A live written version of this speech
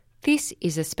This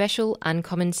is a special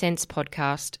Uncommon Sense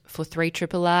podcast for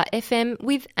 3RRR FM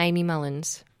with Amy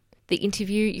Mullins. The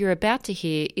interview you're about to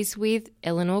hear is with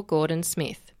Eleanor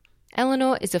Gordon-Smith.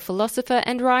 Eleanor is a philosopher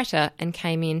and writer and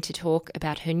came in to talk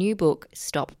about her new book,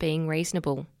 Stop Being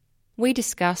Reasonable. We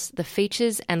discuss the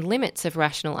features and limits of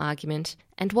rational argument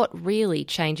and what really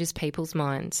changes people's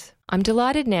minds. I'm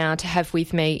delighted now to have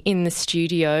with me in the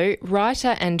studio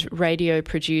writer and radio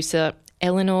producer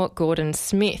Eleanor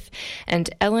Gordon-Smith. And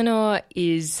Eleanor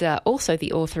is also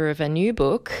the author of a new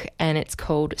book, and it's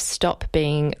called Stop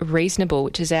Being Reasonable,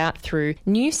 which is out through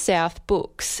New South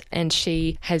Books. And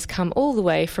she has come all the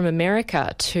way from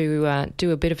America to do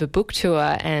a bit of a book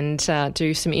tour and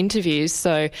do some interviews.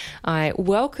 So I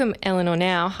welcome Eleanor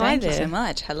now. Hi there. Thank you so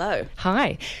much. Hello.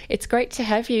 Hi. It's great to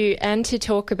have you and to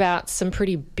talk about some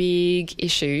pretty big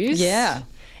issues. Yeah.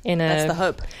 That's the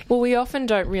hope. Well, we often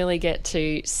don't really get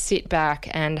to sit back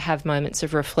and have moments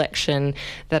of reflection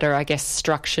that are, I guess,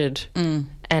 structured.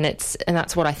 And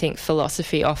that's what I think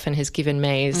philosophy often has given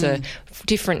me is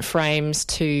different frames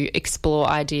to explore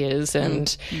ideas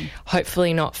and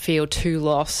hopefully not feel too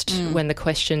lost when the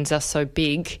questions are so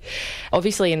big.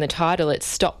 Obviously in the title it's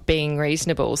Stop Being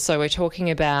Reasonable, so we're talking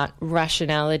about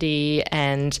rationality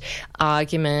and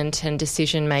argument and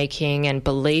decision making and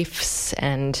beliefs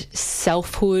and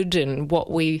selfhood and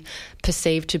what we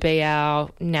perceive to be our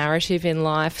narrative in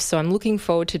life. So I'm looking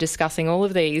forward to discussing all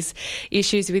of these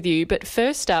issues with you. But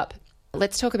first up,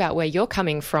 let's talk about where you're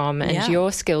coming from and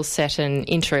your skill set and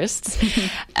interests.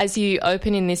 As you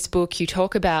open in this book, you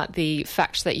talk about the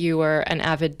fact that you were an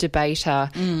avid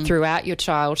debater throughout your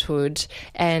childhood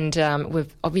and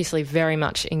we've obviously very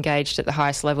much engaged at the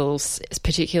highest levels,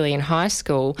 particularly in high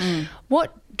school.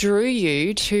 What drew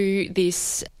you to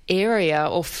this area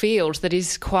or field that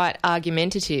is quite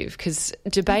argumentative? Because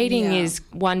debating is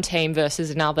one team versus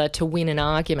another to win an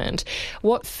argument.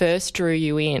 What first drew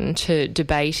you in to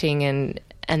debating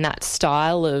and that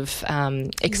style of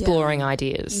exploring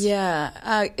ideas?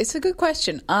 It's a good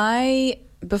question.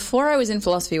 Before I was in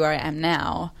philosophy where I am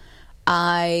now,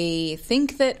 I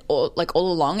think that all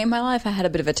along in my life I had a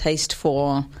bit of a taste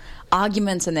for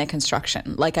arguments and their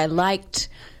construction. Like I liked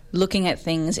looking at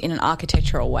things in an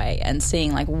architectural way and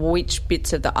seeing like which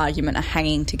bits of the argument are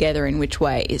hanging together in which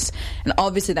ways. And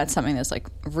obviously that's something that's like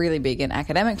really big in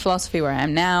academic philosophy where I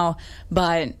am now.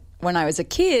 But when I was a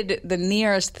kid, the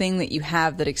nearest thing that you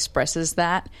have that expresses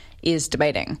that is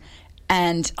debating.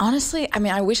 And honestly, I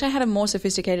mean, I wish I had a more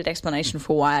sophisticated explanation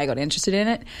for why I got interested in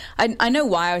it. I know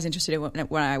why I was interested in it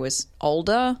when I was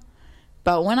older,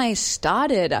 but when I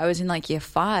started, I was in like year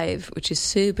 5, which is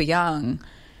super young.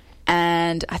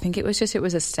 And I think it was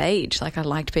a stage. Like I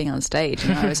liked being on stage.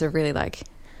 I was a really like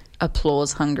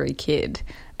applause hungry kid.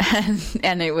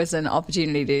 And it was an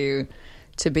opportunity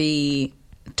to be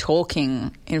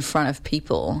talking in front of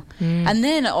people. And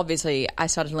then obviously I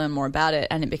started to learn more about it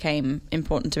and it became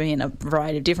important to me in a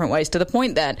variety of different ways to the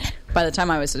point that by the time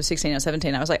I was sort of 16 or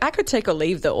 17, I was like, I could take or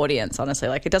leave the audience, honestly.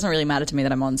 Like it doesn't really matter to me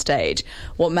that I'm on stage.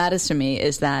 What matters to me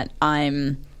is that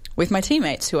I'm with my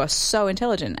teammates who are so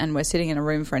intelligent and we're sitting in a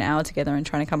room for an hour together and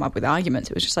trying to come up with arguments.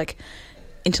 It was just like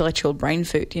intellectual brain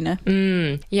food, you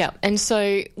know? Yeah. And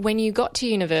so when you got to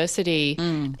university,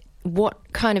 what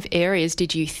kind of areas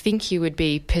did you think you would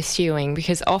be pursuing?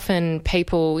 Because often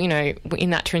people, you know,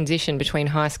 in that transition between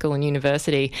high school and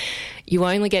university, you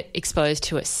only get exposed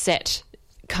to a set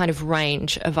kind of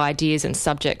range of ideas and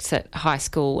subjects at high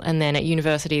school, and then at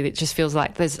university it just feels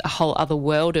like there's a whole other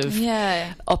world of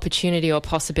opportunity or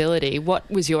possibility.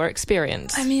 What was your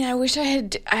experience? I mean, I wish I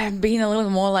had been a little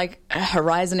more like a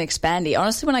horizon expandy.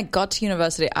 Honestly, when I got to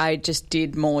university, I just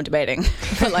did more debating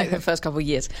for like the first couple of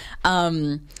years.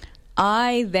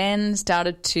 I then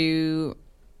started to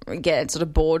get sort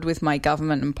of bored with my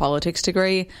government and politics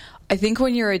degree. I think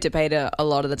when you're a debater, a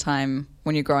lot of the time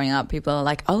when you're growing up, people are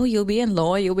like, oh, you'll be in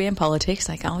law, you'll be in politics,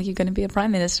 like, oh, you're going to be a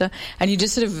prime minister. And you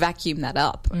just sort of vacuum that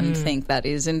up and think that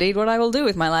is indeed what I will do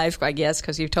with my life, I guess,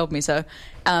 because you've told me so.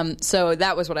 So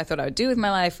that was what I thought I would do with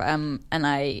my life. And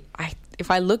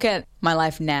if I look at my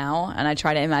life now and I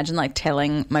try to imagine like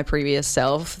telling my previous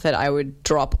self that I would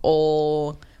drop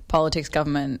all politics,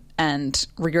 government and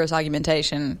rigorous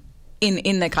argumentation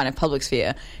in the kind of public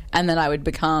sphere, and then I would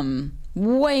become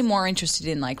way more interested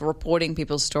in like reporting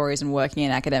people's stories and working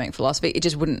in academic philosophy, it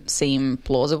just wouldn't seem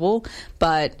plausible.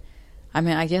 But I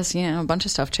mean, I guess, you know, a bunch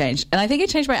of stuff changed. And I think it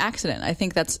changed by accident. I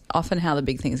think that's often how the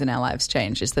big things in our lives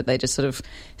change, is that they just sort of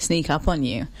sneak up on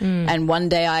you. And one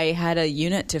day I had a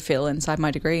unit to fill inside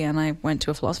my degree and I went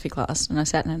to a philosophy class and I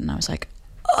sat in it and I was like,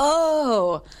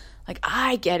 oh, like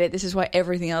I get it. This is why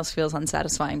everything else feels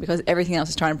unsatisfying, because everything else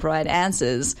is trying to provide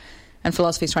answers and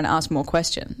philosophy is trying to ask more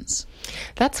questions.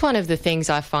 That's one of the things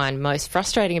I find most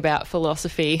frustrating about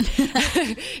philosophy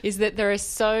is that there are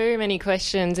so many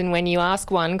questions, and when you ask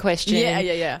one question,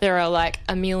 there are like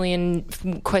a million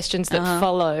questions that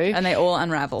follow. And they all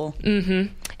unravel.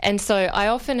 Mm-hmm. And so I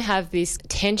often have this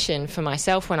tension for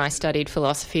myself when I studied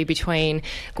philosophy between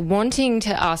wanting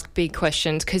to ask big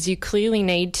questions because you clearly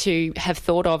need to have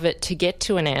thought of it to get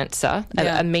to an answer,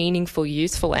 a meaningful,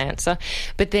 useful answer.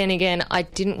 But then again, I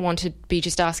didn't want to be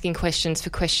just asking questions for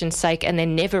question's sake and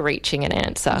then never reaching an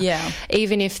answer. Yeah.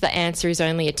 Even if the answer is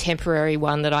only a temporary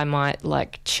one that I might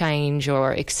like change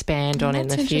or expand on in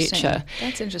the future.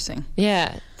 That's interesting.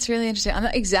 Yeah. It's really interesting. I'm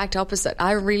the exact opposite.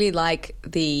 I really like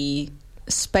the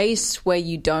space where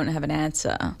you don't have an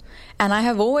answer. And I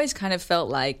have always kind of felt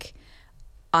like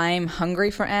I'm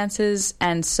hungry for answers,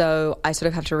 and so I sort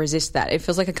of have to resist that. It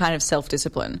feels like a kind of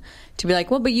self-discipline to be like,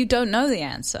 well, but you don't know the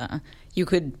answer. You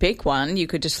could pick one. You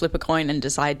could just flip a coin and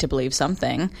decide to believe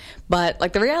something. But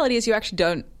like the reality is you actually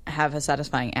don't have a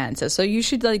satisfying answer. So you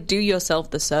should like do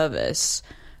yourself the service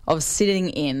of sitting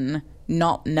in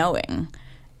not knowing.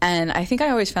 And I think I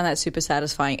always found that super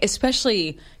satisfying,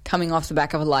 especially coming off the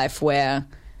back of a life where,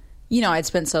 you know, I'd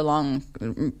spent so long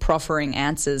proffering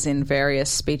answers in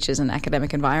various speeches and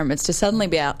academic environments to suddenly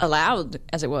be allowed,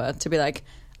 as it were, to be like,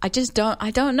 I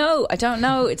don't know.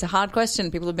 It's a hard question.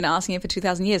 People have been asking it for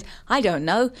 2,000 years. I don't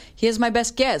know. Here's my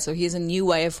best guess. Or here's a new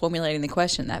way of formulating the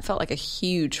question. That felt like a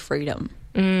huge freedom.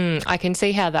 I can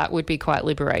see how that would be quite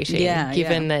liberating,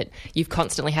 given that you've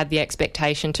constantly had the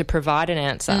expectation to provide an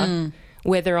answer,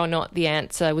 whether or not the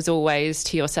answer was always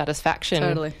to your satisfaction.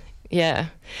 Totally. Yeah.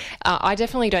 I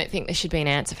definitely don't think there should be an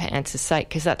answer for answer's sake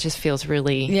because that just feels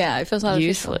really it feels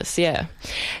useless. Yeah.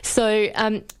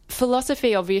 So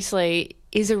philosophy obviously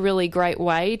is a really great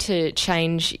way to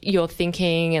change your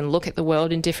thinking and look at the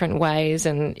world in different ways,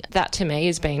 and that to me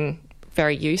has been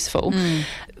very useful.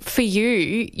 For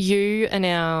you are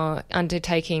now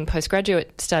undertaking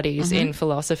postgraduate studies in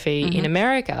philosophy in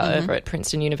America over at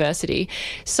Princeton University.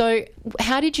 So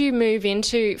how did you move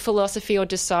into philosophy or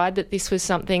decide that this was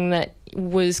something that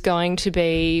was going to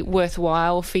be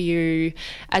worthwhile for you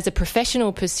as a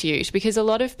professional pursuit? Because a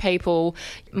lot of people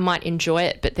might enjoy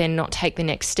it but then not take the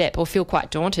next step or feel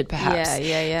quite daunted perhaps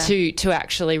to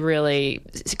actually really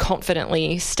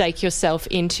confidently stake yourself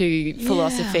into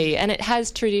philosophy. And it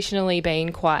has traditionally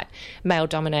been quite male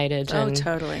dominated. Oh,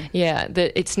 totally. Yeah,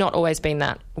 it's not always been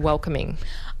that welcoming.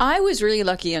 I was really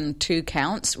lucky on two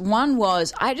counts. One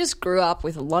was I just grew up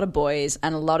with a lot of boys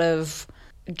and a lot of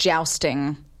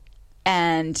jousting.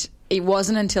 And it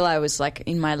wasn't until I was like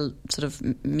in my sort of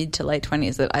mid to late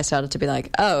 20s that I started to be like,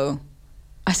 oh,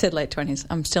 I said late 20s.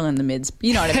 I'm still in the mids.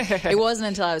 You know what I mean? It wasn't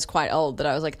until I was quite old that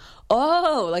I was like,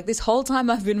 oh, like this whole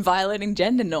time I've been violating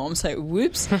gender norms. So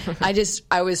whoops.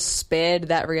 I was spared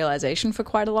that realization for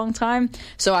quite a long time.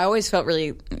 So I always felt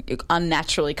really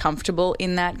unnaturally comfortable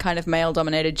in that kind of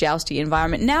male-dominated jousty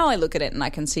environment. Now I look at it and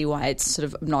I can see why it's sort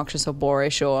of obnoxious or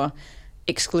boorish or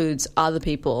excludes other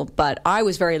people, but I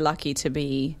was very lucky to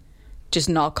be just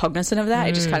not cognizant of that.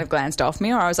 It just kind of glanced off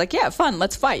me, or I was like, yeah, fun,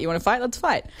 let's fight. You want to fight? Let's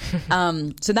fight.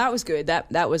 So that was good.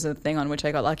 That was the thing on which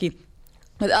I got lucky.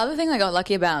 But the other thing I got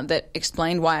lucky about that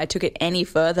explained why I took it any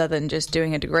further than just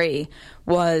doing a degree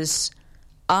was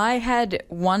I had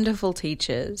wonderful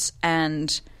teachers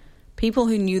and people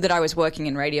who knew that I was working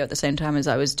in radio at the same time as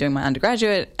I was doing my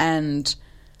undergraduate and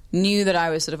knew that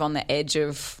I was sort of on the edge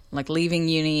of like leaving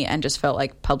uni and just felt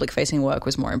like public facing work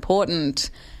was more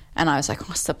important. And I was like,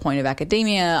 what's the point of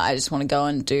academia? I just want to go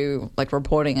and do like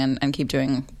reporting and keep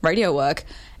doing radio work.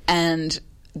 And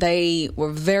they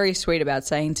were very sweet about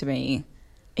saying to me,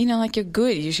 you know, like, you're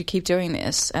good, you should keep doing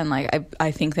this. And like,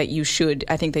 I think that you should.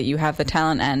 I think that you have the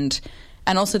talent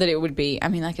and also that it would be, I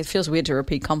mean, like, it feels weird to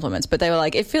repeat compliments, but they were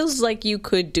like, it feels like you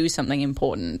could do something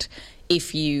important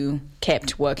if you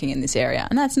kept working in this area.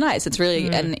 And that's nice. It's really,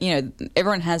 and, you know,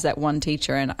 everyone has that one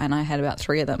teacher, and I had about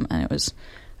 3 of them, and it was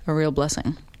a real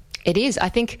blessing. It is. I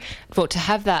think to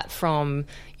have that from,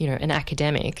 you know, an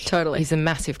academic is a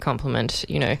massive compliment,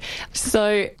 you know.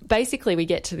 So basically we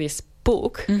get to this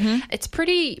book. It's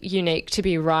pretty unique to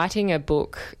be writing a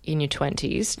book in your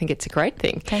 20s. I think it's a great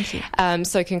thing. Thank you.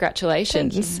 So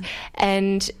congratulations. Thank you.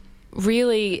 And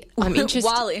really, I'm interested.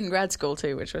 While in grad school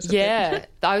too, which was I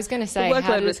was going to say, the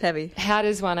workload was heavy. How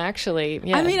does one actually?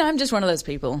 Yeah. I mean, I'm just one of those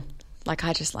people. Like,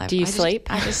 I just like. Do you sleep?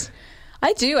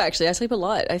 I do, actually. I sleep a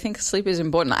lot. I think sleep is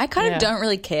important. I kind of don't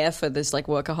really care for this like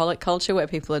workaholic culture where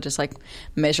people are just like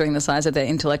measuring the size of their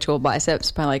intellectual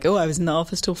biceps by like, oh, I was in the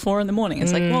office till 4 a.m.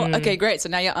 It's like, well, okay, great. So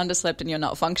now you're underslept and you're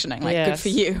not functioning. Like, good for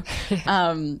you.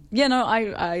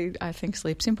 I think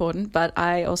sleep's important, but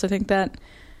I also think that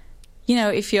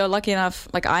if you're lucky enough,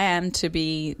 like I am, to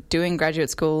be doing graduate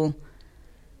school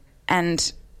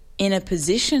and in a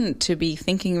position to be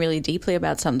thinking really deeply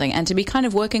about something and to be kind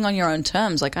of working on your own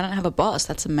terms. Like, I don't have a boss.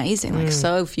 That's amazing. Like,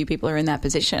 so few people are in that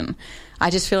position. I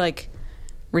just feel like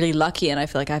really lucky, and I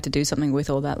feel like I have to do something with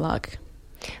all that luck.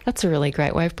 That's a really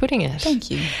great way of putting it. Thank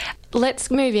you.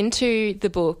 Let's move into the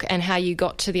book and how you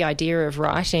got to the idea of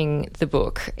writing the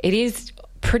book. It is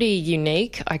pretty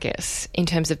unique, I guess, in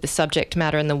terms of the subject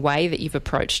matter and the way that you've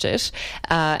approached it.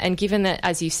 And given that,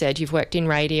 as you said, you've worked in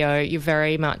radio, you're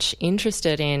very much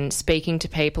interested in speaking to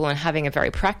people and having a very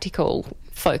practical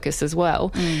focus as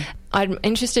well. I'm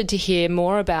interested to hear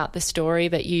more about the story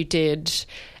that you did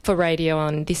for radio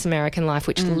on This American Life,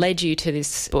 which led you to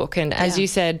this book. And as you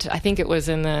said, I think it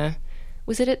was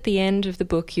was it at the end of the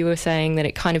book you were saying that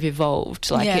it kind of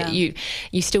evolved? Like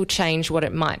you still changed what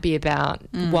it might be about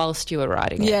whilst you were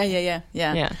writing it.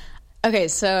 Yeah. Okay,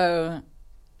 so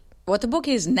what the book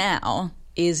is now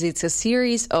is it's a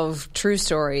series of true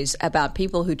stories about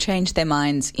people who changed their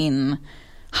minds in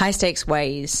high-stakes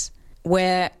ways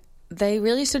where they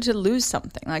really started to lose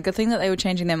something. Like, the thing that they were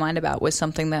changing their mind about was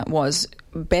something that was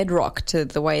bedrock to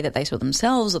the way that they saw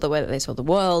themselves or the way that they saw the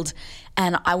world.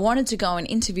 And I wanted to go and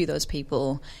interview those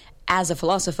people as a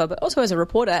philosopher, but also as a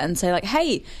reporter, and say, like,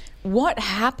 hey, what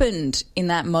happened in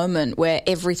that moment where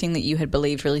everything that you had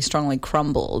believed really strongly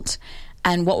crumbled?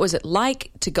 And what was it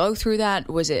like to go through that?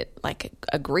 Was it like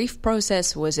a grief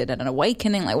process? Was it an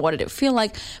awakening? Like, what did it feel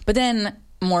like? But then,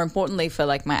 more importantly, for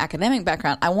like my academic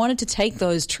background, I wanted to take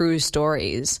those true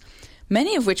stories,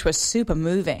 many of which were super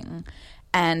moving,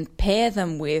 and pair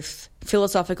them with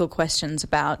philosophical questions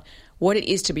about what it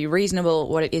is to be reasonable,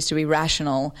 what it is to be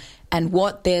rational, and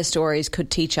what their stories could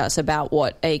teach us about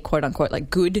what a quote-unquote like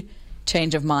good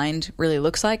change of mind really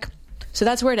looks like. So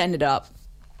that's where it ended up.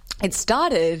 It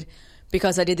started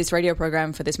because I did this radio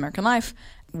program for This American Life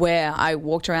where I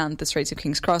walked around the streets of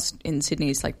King's Cross in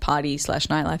Sydney's like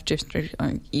party/nightlife district.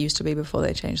 It used to be before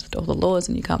they changed all the laws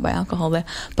and you can't buy alcohol there.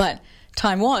 But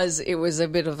it was a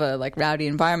bit of a like rowdy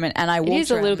environment, and I walked around. It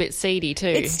is a little bit seedy too.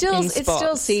 It's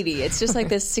still seedy. It's just like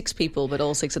there's 6 people, but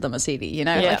all 6 of them are seedy. You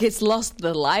know, like it's lost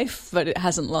the life, but it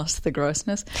hasn't lost the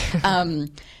grossness.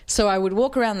 So I would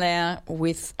walk around there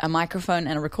with a microphone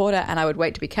and a recorder, and I would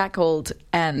wait to be catcalled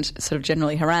and sort of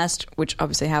generally harassed, which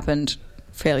obviously happened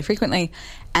fairly frequently.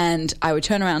 And I would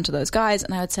turn around to those guys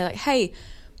and I would say, like, hey,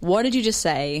 what did you just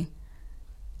say?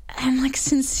 And like,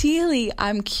 sincerely,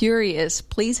 I'm curious.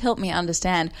 Please help me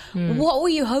understand. What were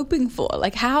you hoping for?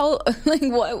 Like, how, like,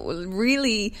 what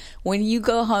really, when you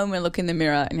go home and look in the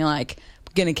mirror and you're like,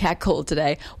 I'm going to catcall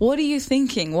today, what are you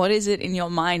thinking? What is it in your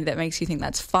mind that makes you think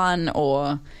that's fun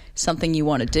or something you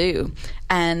want to do?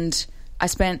 And I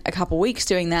spent a couple of weeks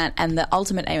doing that. And the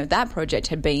ultimate aim of that project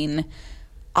had been,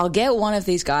 I'll get one of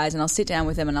these guys and I'll sit down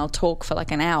with them and I'll talk for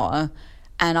like an hour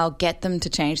and I'll get them to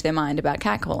change their mind about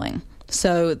catcalling.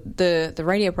 So the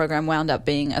radio program wound up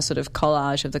being a sort of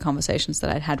collage of the conversations that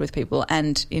I'd had with people,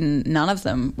 and in none of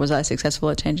them was I successful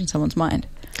at changing someone's mind.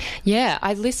 Yeah,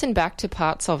 I listened back to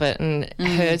parts of it and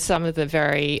heard some of the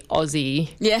very Aussie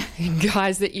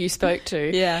guys that you spoke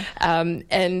to. Yeah.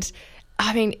 And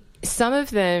I mean, some of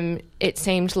them, it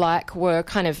seemed like, were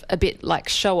kind of a bit like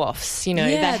show-offs, you know.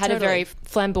 They had a very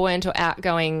flamboyant or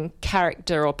outgoing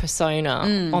character or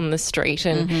persona on the street.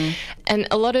 And and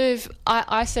a lot of...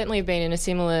 I certainly have been in a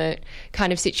similar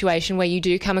kind of situation where you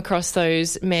do come across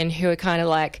those men who are kind of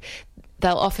like...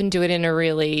 They'll often do it in a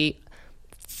really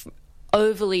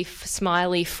overly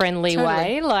smiley, friendly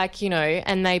way, like, you know,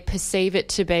 and they perceive it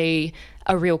to be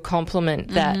a real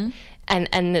compliment that...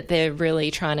 And that they're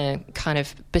really trying to kind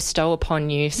of bestow upon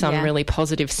you some really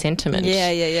positive sentiment.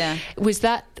 Yeah. Was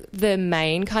that the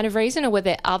main kind of reason, or were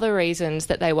there other reasons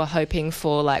that they were hoping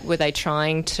for? Like, were they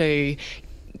trying to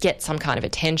get some kind of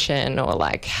attention or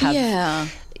like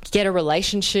get a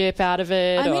relationship out of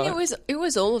it? I mean, it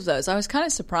was all of those. I was kind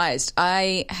of surprised.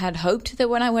 I had hoped that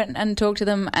when I went and talked to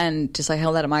them and just like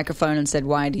held out a microphone and said,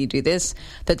 why do you do this,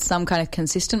 that some kind of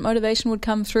consistent motivation would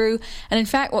come through. And in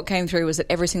fact, what came through was that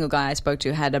every single guy I spoke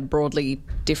to had a broadly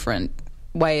different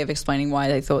way of explaining why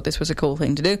they thought this was a cool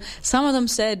thing to do. Some of them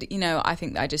said, you know, I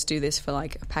think I just do this for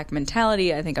like a pack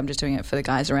mentality. I think I'm just doing it for the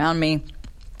guys around me.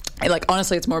 Like,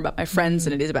 honestly, it's more about my friends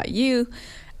than it is about you.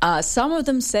 Some of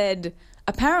them said...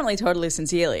 apparently totally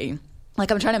sincerely,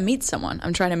 like, I'm trying to meet someone.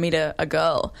 I'm trying to meet a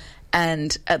girl.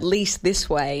 And at least this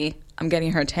way, I'm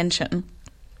getting her attention.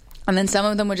 And then some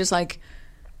of them were just like,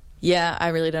 yeah, I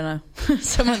really don't know.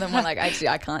 Some of them were like, actually,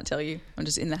 I can't tell you. I'm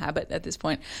just in the habit at this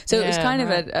point. So it was kind of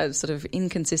a sort of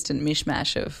inconsistent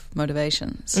mishmash of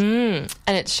motivations. And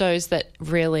it shows that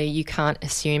really you can't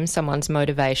assume someone's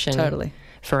motivation. Totally.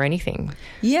 for anything.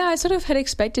 Yeah, I sort of had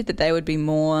expected that they would be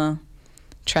more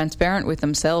transparent with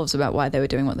themselves about why they were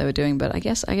doing what they were doing, but I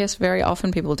guess very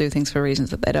often people do things for reasons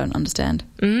that they don't understand.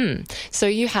 So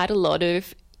you had a lot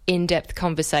of in-depth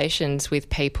conversations with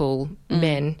people,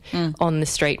 men, on the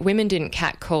street. Women didn't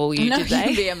catcall you, did they?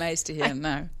 You'd be amazed to hear.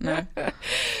 No.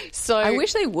 So I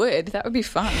wish they would. That would be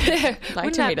fun. I'd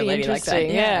like to meet a lady like that.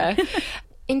 Yeah.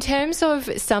 In terms of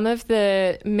some of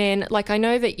the men, like I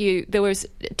know that there was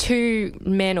 2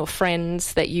 men or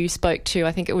friends that you spoke to.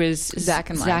 I think it was Zach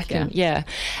and Mike. Yeah.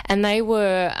 And they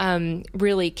were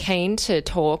really keen to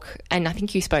talk. And I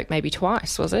think you spoke maybe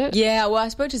twice, was it? Yeah, well, I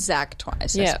spoke to Zach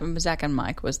twice. Yeah. Zach and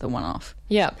Mike was the one-off.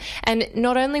 Yeah. And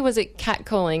not only was it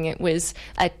catcalling, it was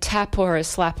a tap or a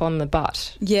slap on the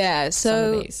butt. Yeah, so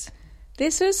some of these.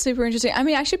 This was super interesting. I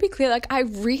mean, I should be clear, like, I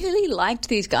really liked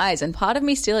these guys, and part of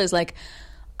me still is like,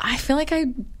 I feel like I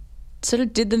sort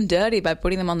of did them dirty by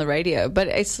putting them on the radio, but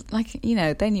it's like, you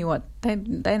know, they knew what they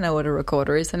know what a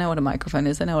recorder is, they know what a microphone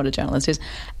is, they know what a journalist is,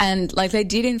 and like they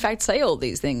did in fact say all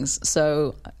these things.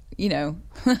 So, you know,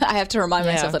 I have to remind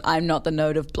myself that I'm not the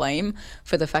node of blame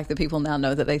for the fact that people now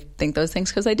know that they think those things,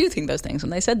 because they do think those things,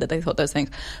 and they said that they thought those things.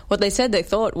 What they said they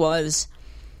thought was,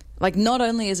 like, not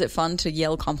only is it fun to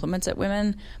yell compliments at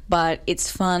women, but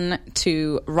it's fun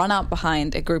to run up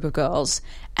behind a group of girls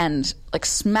and, like,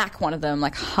 smack one of them,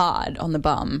 like, hard on the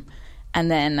bum. And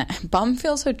then, bum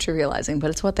feels so trivializing, but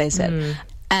it's what they said.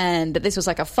 And this was,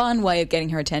 like, a fun way of getting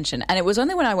her attention. And it was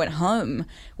only when I went home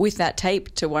with that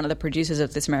tape to one of the producers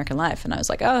of This American Life, and I was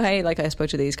like, oh, hey, like, I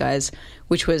spoke to these guys,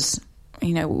 which was,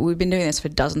 you know, we've been doing this for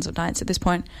dozens of nights at this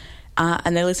point.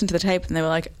 And they listened to the tape and they were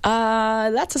like,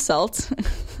 that's assault.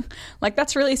 Like,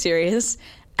 that's really serious.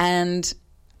 And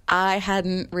I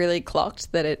hadn't really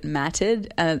clocked that it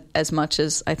mattered as much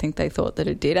as I think they thought that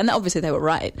it did. And obviously they were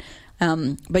right.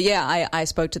 But yeah, I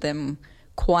spoke to them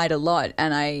quite a lot.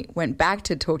 And I went back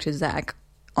to talk to Zach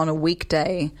on a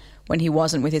weekday when he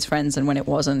wasn't with his friends and when it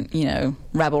wasn't, you know,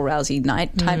 rabble-rousey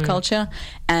night type culture.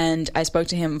 And I spoke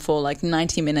to him for like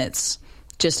 90 minutes,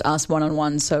 just us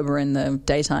one-on-one, sober in the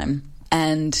daytime.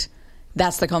 And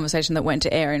that's the conversation that went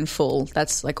to air in full.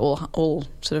 That's like all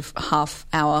sort of half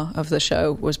hour of the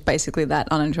show was basically that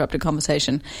uninterrupted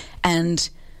conversation. And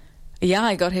yeah,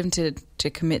 I got him to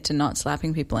commit to not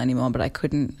slapping people anymore, but I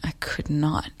could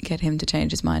not get him to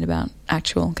change his mind about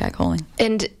actual catcalling.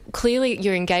 And clearly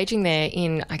you're engaging there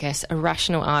in, I guess, a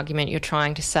rational argument. You're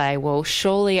trying to say, well,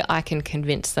 surely I can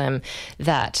convince them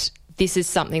that this is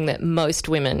something that most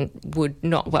women would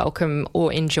not welcome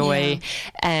or enjoy. Yeah.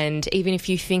 And even if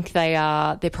you think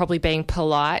they're probably being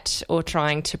polite or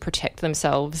trying to protect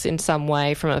themselves in some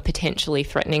way from a potentially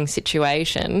threatening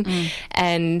situation.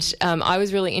 And I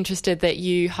was really interested that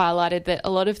you highlighted that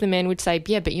a lot of the men would say,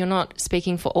 yeah, but you're not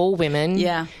speaking for all women.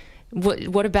 Yeah.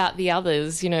 What about the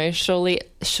others? You know, surely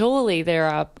there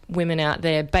are women out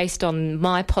there, based on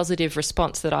my positive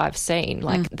response that I've seen,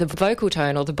 like the vocal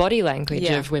tone or the body language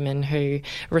of women who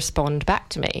respond back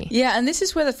to me. Yeah, and this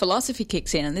is where the philosophy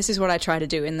kicks in, and this is what I try to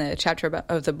do in the chapter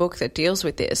of the book that deals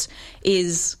with this,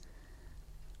 is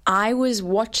I was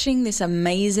watching this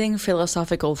amazing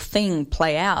philosophical thing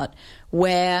play out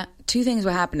where 2 things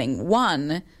were happening.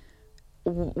 One,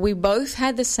 we both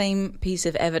had the same piece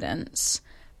of evidence,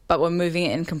 but we're moving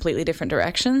it in completely different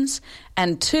directions.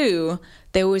 And 2,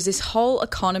 there was this whole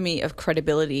economy of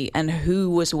credibility and who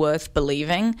was worth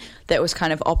believing that was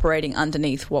kind of operating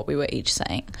underneath what we were each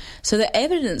saying. So the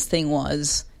evidence thing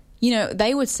was, you know,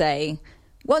 they would say,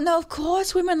 well, no, of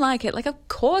course women like it. Like, of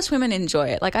course women enjoy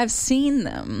it. Like, I've seen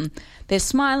them. They're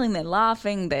smiling, they're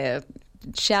laughing, they're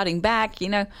shouting back, you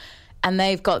know, and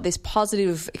they've got this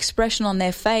positive expression on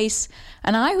their face.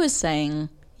 And I was saying,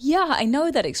 yeah, I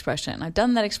know that expression. I've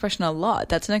done that expression a lot.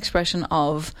 That's an expression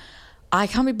of, I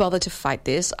can't be bothered to fight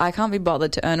this. I can't be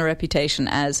bothered to earn a reputation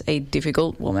as a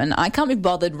difficult woman. I can't be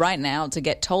bothered right now to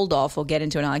get told off or get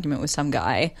into an argument with some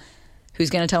guy who's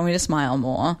going to tell me to smile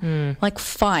more. Like,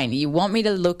 fine. You want me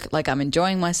to look like I'm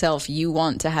enjoying myself. You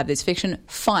want to have this fiction.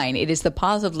 Fine. It is the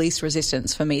path of least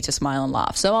resistance for me to smile and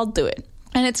laugh. So I'll do it.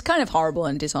 And it's kind of horrible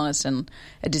and dishonest and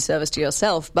a disservice to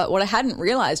yourself. But what I hadn't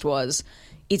realized was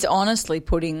it's honestly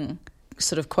putting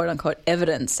sort of quote-unquote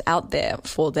evidence out there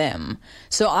for them.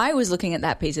 So I was looking at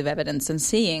that piece of evidence and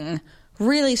seeing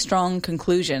really strong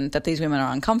conclusion that these women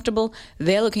are uncomfortable.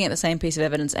 They're looking at the same piece of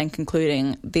evidence and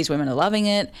concluding these women are loving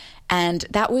it. And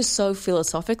that was so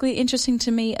philosophically interesting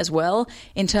to me as well,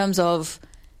 in terms of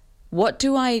what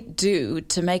do I do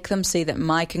to make them see that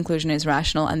my conclusion is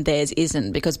rational and theirs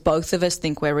isn't, because both of us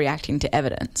think we're reacting to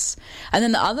evidence. And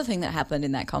then the other thing that happened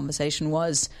in that conversation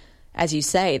was, as you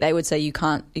say, they would say you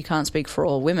can't speak for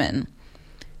all women.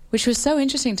 which was so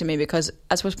interesting to me because,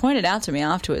 as was pointed out to me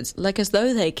afterwards, like as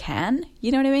though they can,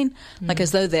 you know what I mean? Like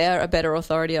as though they're a better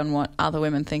authority on what other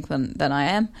women think than I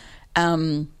am.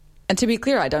 And to be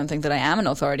clear, I don't think that I am an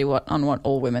authority on what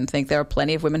all women think. There are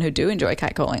plenty of women who do enjoy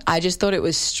catcalling. I just thought it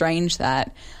was strange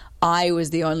that I was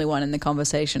the only one in the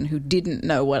conversation who didn't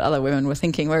know what other women were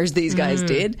thinking, whereas these guys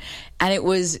did. And it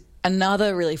was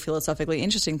another really philosophically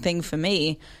interesting thing for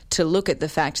me to look at the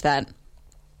fact that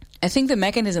I think the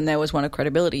mechanism there was one of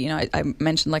credibility. You know, I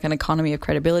mentioned like an economy of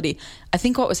credibility. I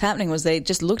think what was happening was they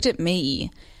just looked at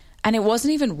me, and it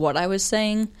wasn't even what I was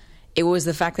saying. It was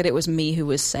the fact that it was me who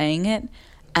was saying it.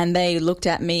 And they looked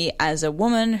at me as a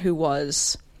woman who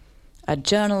was a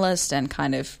journalist and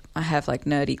kind of, I have like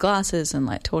nerdy glasses and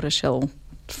like tortoiseshell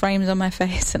frames on my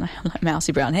face and I have like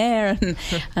mousy brown hair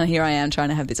and here I am trying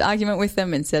to have this argument with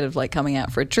them instead of like coming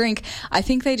out for a drink. I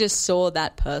think they just saw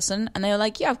that person and they were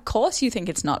like, yeah, of course you think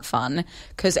it's not fun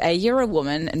because A, you're a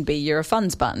woman and B, you're a fun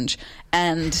sponge.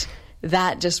 And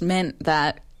that just meant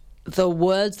that the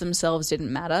words themselves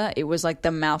didn't matter. It was like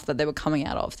the mouth that they were coming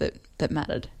out of that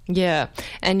mattered. Yeah.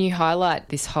 And you highlight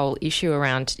this whole issue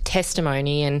around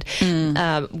testimony and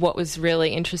what was really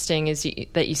interesting is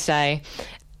that you say,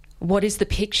 what is the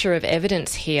picture of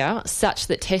evidence here such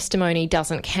that testimony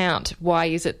doesn't count? Why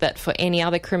is it that for any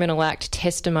other criminal act,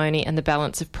 testimony and the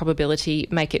balance of probability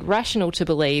make it rational to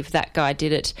believe that guy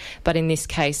did it, but in this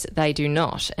case they do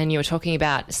not? And you were talking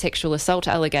about sexual assault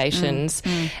allegations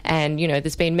and, you know,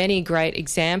 there's been many great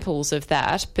examples of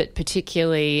that, but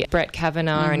particularly Brett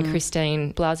Kavanaugh and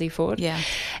Christine Blasey Ford. Yeah.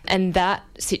 And that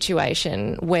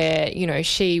situation where, you know,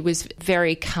 she was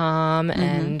very calm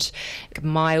and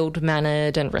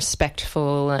mild-mannered and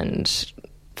respectful and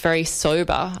very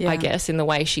sober, I guess, in the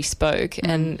way she spoke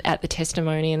and at the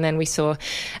testimony. And then we saw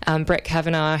Brett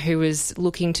Kavanaugh, who was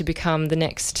looking to become the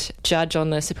next judge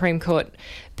on the Supreme Court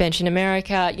bench in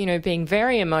America, you know, being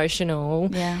very emotional,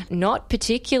 not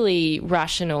particularly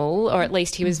rational, or at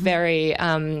least he was very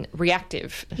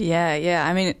reactive. Yeah.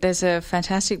 I mean, there's a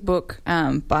fantastic book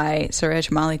by Suraj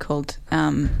Mali called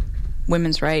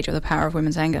Women's Rage or The Power of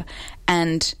Women's Anger.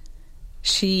 And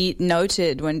she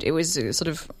noted when it was sort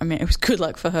of, I mean, it was good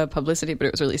luck for her publicity, but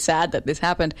it was really sad that this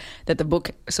happened, that the book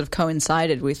sort of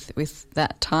coincided with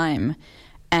that time.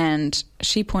 And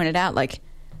she pointed out, like,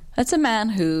 that's a man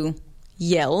who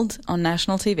yelled on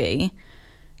national TV,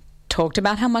 talked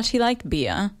about how much he liked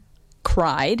beer,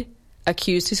 cried,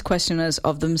 accused his questioners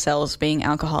of themselves being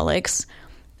alcoholics,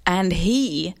 and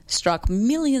he struck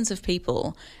millions of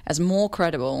people as more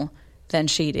credible than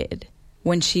she did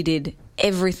when she did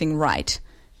everything right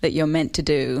that you're meant to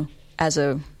do as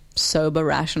a sober,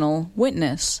 rational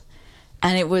witness.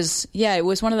 And it was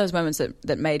one of those moments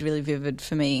that made really vivid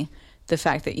for me the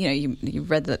fact that, you know, you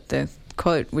read the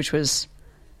quote, which was,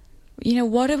 you know,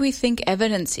 what do we think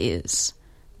evidence is?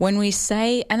 When we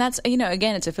say, and that's, you know,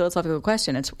 again, it's a philosophical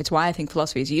question. It's why I think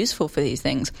philosophy is useful for these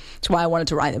things. It's why I wanted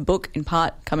to write the book, in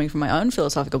part coming from my own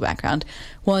philosophical background,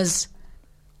 was,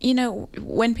 you know,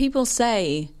 when people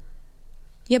say,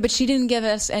 yeah, but she didn't give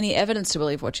us any evidence to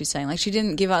believe what she's saying. Like, she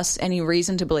didn't give us any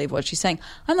reason to believe what she's saying.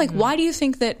 I'm like, why do you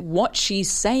think that what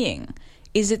she's saying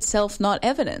is itself not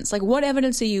evidence? Like, what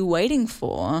evidence are you waiting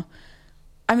for?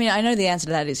 I mean, I know the answer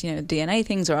to that is, you know, DNA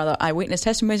things or other eyewitness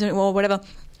testimonies or whatever.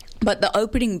 But the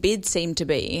opening bid seemed to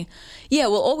be, yeah,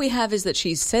 well, all we have is that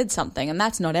she's said something and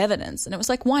that's not evidence. And it was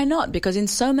like, why not? Because in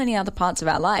so many other parts of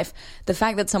our life, the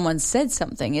fact that someone said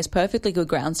something is perfectly good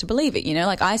grounds to believe it. You know,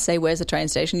 like I say, where's the train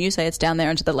station? You say it's down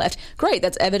there and to the left. Great,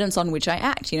 that's evidence on which I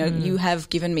act. You know, you have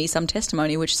given me some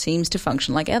testimony which seems to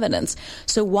function like evidence.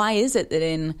 So why is it that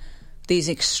in these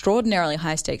extraordinarily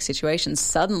high-stakes situations,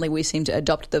 suddenly we seem to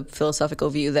adopt the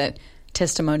philosophical view that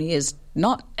testimony is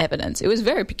not evidence? It was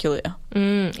very peculiar.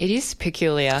 It is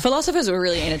peculiar. Philosophers were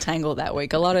really in a tangle that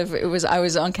week. I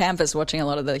was on campus watching a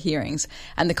lot of the hearings,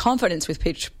 and the confidence with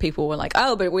which people were like,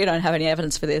 oh, but we don't have any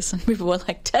evidence for this. And people were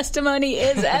like, testimony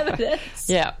is evidence.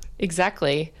 Yeah,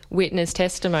 exactly. Witness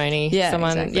testimony. Yeah,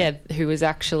 someone, exactly. Who was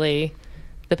actually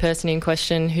the person in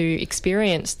question who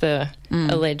experienced the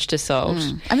alleged assault.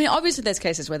 I mean, obviously there's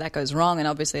cases where that goes wrong and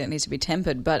obviously it needs to be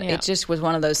tempered, but it just was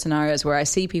one of those scenarios where I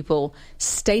see people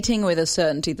stating with a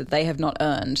certainty that they have not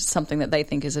earned something that they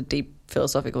think is a deep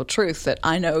philosophical truth that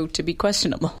I know to be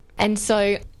questionable. And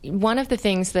so one of the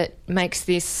things that makes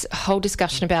this whole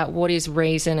discussion about what is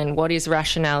reason and what is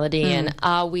rationality and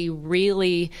are we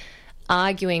really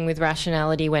arguing with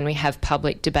rationality when we have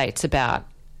public debates about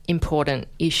important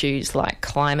issues like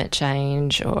climate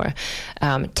change or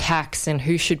tax and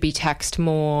who should be taxed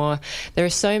more. There are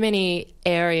so many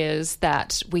areas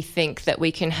that we think that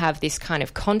we can have this kind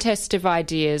of contest of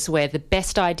ideas where the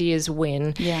best ideas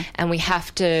win, and we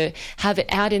have to have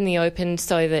it out in the open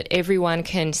so that everyone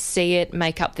can see it,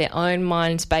 make up their own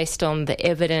minds based on the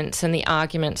evidence and the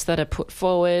arguments that are put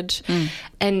forward.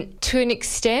 And to an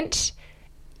extent,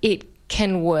 it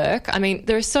can work. I mean,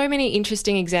 there are so many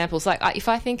interesting examples. Like, if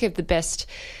I think of the best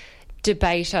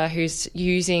debater who's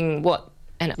using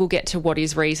and we'll get to what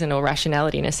is reason or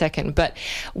rationality in a second, but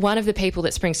one of the people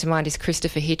that springs to mind is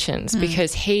Christopher Hitchens,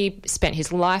 because he spent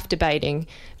his life debating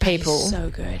people. He's so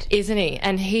good. Isn't he?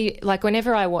 And he, like,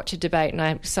 whenever I watch a debate, and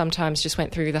I sometimes just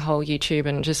went through the whole YouTube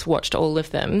and just watched all of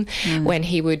them, when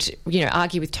he would,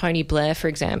 argue with Tony Blair, for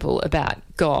example, about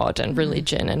God and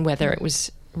religion and whether it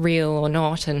was real or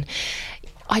not. And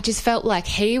I just felt like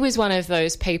he was one of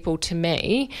those people to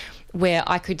me where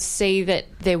I could see that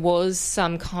there was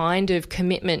some kind of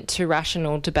commitment to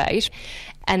rational debate,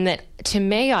 and that, to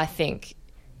me, I think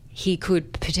he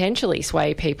could potentially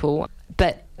sway people.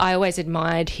 But I always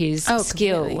admired his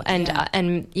skill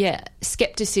and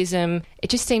skepticism. It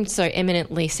just seemed so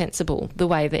eminently sensible, the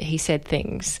way that he said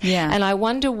things. And I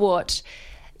wonder what,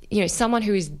 someone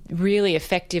who is really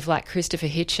effective like Christopher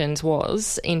Hitchens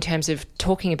was in terms of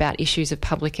talking about issues of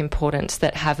public importance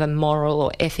that have a moral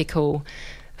or ethical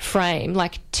frame.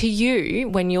 Like, to you,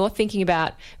 when you're thinking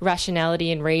about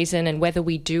rationality and reason and whether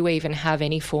we do even have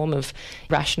any form of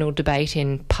rational debate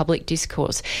in public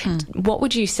discourse, what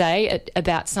would you say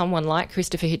about someone like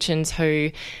Christopher Hitchens,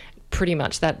 who pretty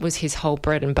much that was his whole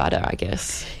bread and butter, I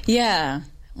guess? Yeah.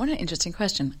 What an interesting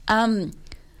question.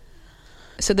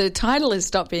 So the title is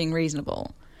Stop Being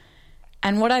Reasonable.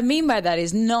 And what I mean by that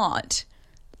is not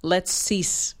let's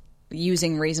cease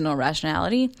using reason or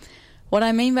rationality. What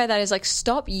I mean by that is, like,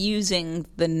 stop using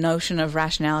the notion of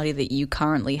rationality that you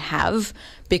currently have,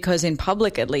 because in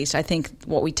public, at least, I think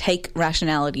what we take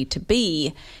rationality to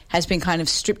be has been kind of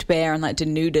stripped bare and, like,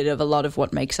 denuded of a lot of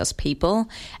what makes us people.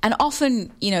 And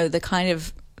often, the kind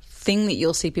of thing that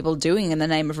you'll see people doing in the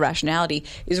name of rationality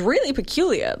is really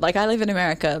peculiar. Like, I live in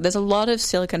America. There's a lot of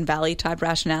Silicon Valley type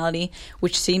rationality,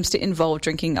 which seems to involve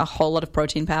drinking a whole lot of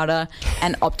protein powder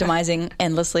and optimizing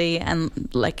endlessly and,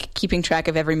 like, keeping track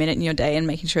of every minute in your day and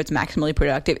making sure it's maximally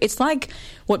productive. It's like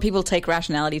what people take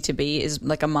rationality to be is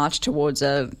like a march towards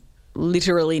a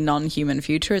literally non-human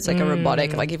future. It's like a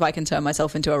robotic, like, if I can turn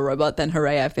myself into a robot, then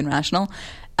hooray, I've been rational.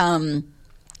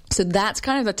 So that's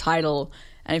kind of the title.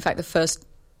 And in fact,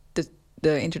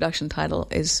 the introduction title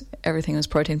is Everything Was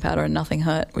Protein Powder and Nothing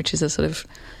Hurt, which is a sort of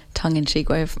tongue-in-cheek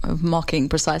way of mocking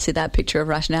precisely that picture of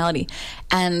rationality.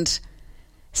 And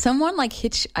someone like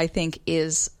Hitch, I think,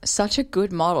 is such a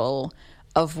good model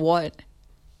of what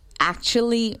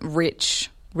actually rich,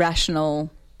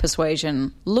 rational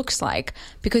persuasion looks like,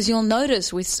 because you'll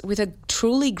notice with a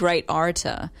truly great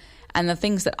orator, and the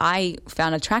things that I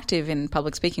found attractive in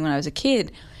public speaking when I was a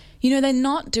kid, they're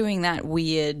not doing that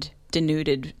weird,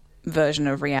 denuded version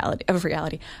of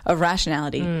rationality.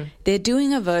 They're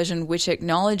doing a version which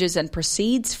acknowledges and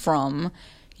proceeds from,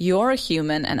 you're a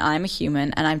human and I'm a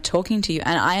human and I'm talking to you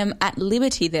and I am at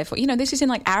liberty, therefore. This is in,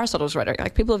 like, Aristotle's rhetoric.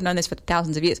 Like, people have known this for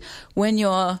thousands of years. When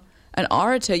you're an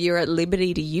orator, you're at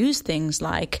liberty to use things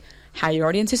like how your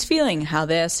audience is feeling, how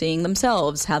they're seeing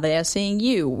themselves, how they are seeing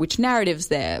you, which narratives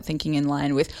they're thinking in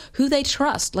line with, who they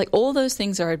trust. Like, all those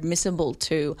things are admissible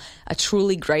to a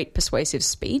truly great persuasive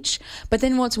speech. But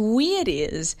then what's weird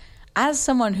is, as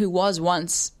someone who was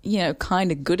once, kind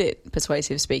of good at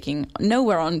persuasive speaking,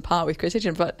 nowhere on par with Chris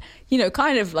Hitchens, but,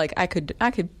 kind of like I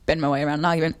could bend my way around an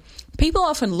argument, people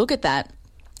often look at that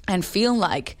and feel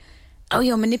like, oh,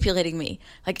 you're manipulating me.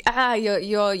 Like,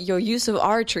 your use of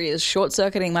oratory is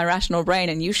short-circuiting my rational brain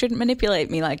and you shouldn't manipulate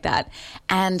me like that.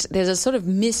 And there's a sort of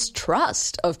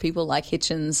mistrust of people like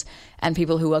Hitchens and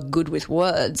people who are good with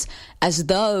words, as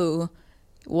though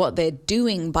what they're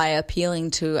doing by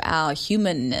appealing to our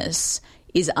humanness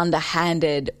is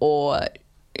underhanded or,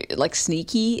 like,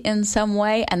 sneaky in some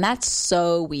way. And that's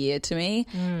so weird to me,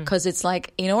 because it's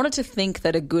like, in order to think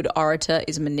that a good orator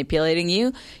is manipulating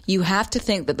you, you have to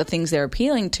think that the things they're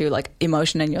appealing to, like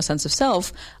emotion and your sense of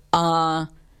self, are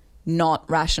not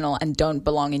rational and don't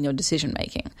belong in your decision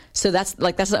making. So that's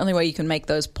the only way you can make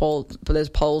those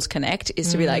poles connect,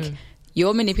 is to be like,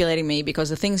 you're manipulating me because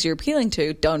the things you're appealing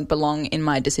to don't belong in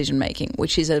my decision-making,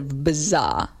 which is a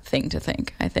bizarre thing to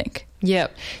think, I think.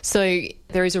 Yep. So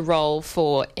there is a role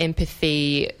for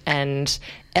empathy and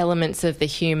elements of the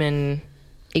human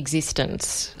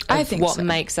existence, I think what so.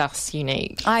 Makes us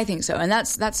unique. I think so. And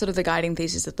that's sort of the guiding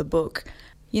thesis of the book,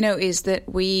 is that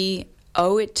we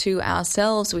owe it to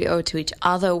ourselves, we owe it to each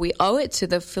other, we owe it to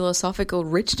the philosophical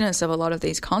richness of a lot of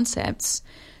these concepts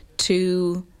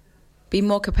to be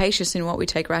more capacious in what we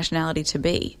take rationality to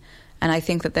be. And I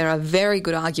think that there are very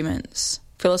good arguments,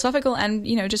 philosophical and,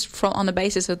 just on the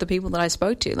basis of the people that I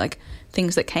spoke to, like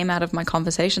things that came out of my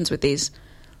conversations with these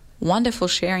wonderful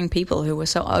sharing people who were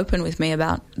so open with me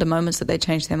about the moments that they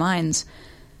changed their minds.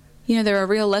 There are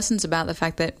real lessons about the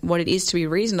fact that what it is to be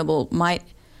reasonable might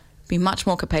be much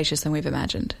more capacious than we've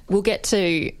imagined. We'll get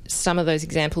to some of those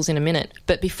examples in a minute.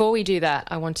 But before we do that,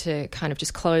 I want to kind of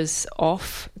just close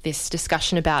off this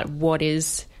discussion about what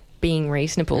is being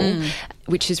reasonable,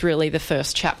 which is really the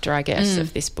first chapter, I guess,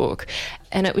 of this book.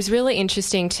 And it was really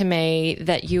interesting to me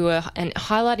that you were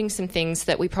highlighting some things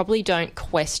that we probably don't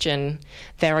question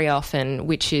very often,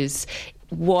 which is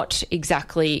what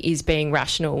exactly is being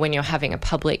rational when you're having a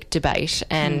public debate.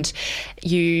 And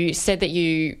you said that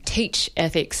you teach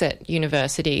ethics at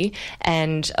university,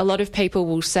 and a lot of people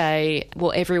will say,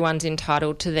 well, everyone's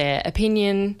entitled to their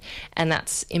opinion, and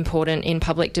that's important in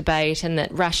public debate, and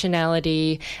that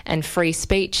rationality and free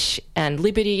speech and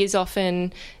liberty is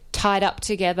often tied up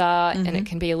together, and it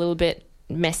can be a little bit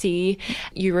messy.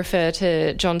 You refer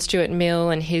to John Stuart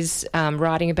Mill and his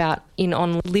writing about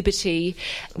On Liberty,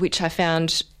 which I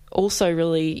found also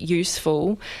really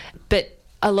useful. But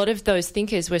a lot of those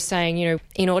thinkers were saying,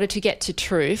 in order to get to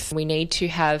truth, we need to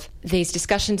have these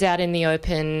discussions out in the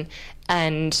open,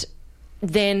 and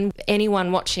then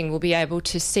anyone watching will be able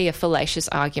to see a fallacious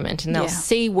argument, and they'll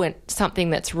see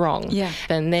something that's wrong. Yeah.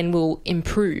 And then we'll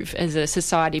improve as a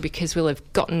society because we'll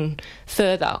have gotten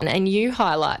further. And you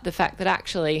highlight the fact that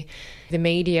actually the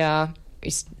media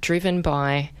is driven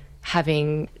by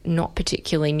having not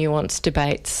particularly nuanced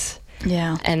debates.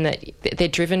 Yeah. And that they're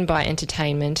driven by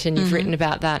entertainment, and you've written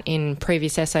about that in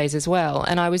previous essays as well.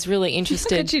 And I was really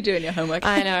interested. Look at you doing your homework.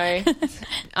 I know.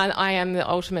 I am the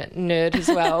ultimate nerd as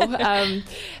well.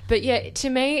 But yeah, to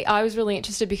me, I was really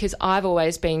interested because I've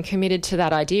always been committed to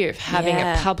that idea of having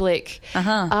a public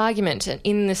argument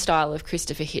in the style of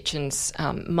Christopher Hitchens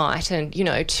might, and,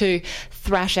 to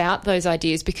thrash out those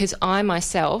ideas, because I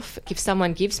myself, if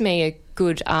someone gives me a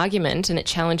good argument and it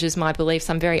challenges my beliefs,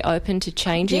 I'm very open to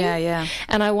changing. Yeah.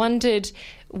 And I wondered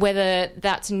whether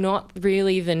that's not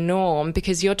really the norm,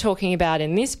 because you're talking about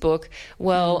in this book,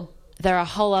 there are a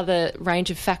whole other range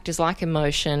of factors like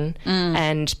emotion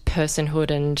and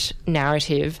personhood and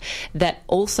narrative that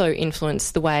also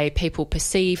influence the way people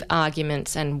perceive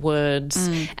arguments and words,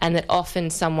 and that often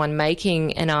someone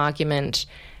making an argument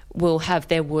will have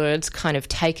their words kind of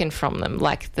taken from them,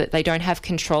 like that they don't have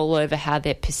control over how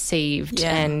they're perceived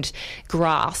and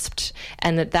grasped,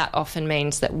 and that often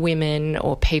means that women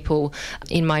or people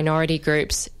in minority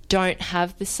groups don't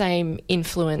have the same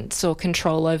influence or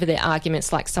control over their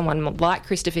arguments like someone like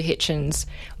Christopher Hitchens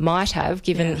might have,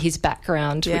 given his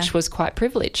background, which was quite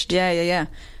privileged. Yeah.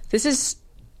 This is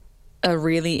a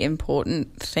really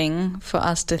important thing for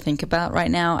us to think about right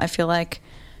now, I feel like.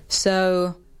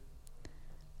 So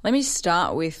let me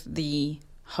start with the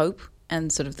hope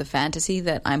and sort of the fantasy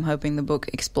that I'm hoping the book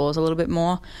explores a little bit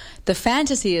more. The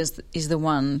fantasy is the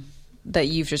one that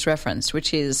you've just referenced,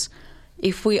 which is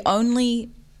if we only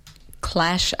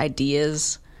clash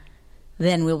ideas,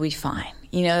 then we'll be fine.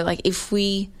 Like if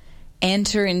we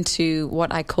enter into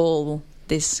what I call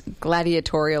this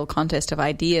gladiatorial contest of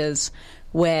ideas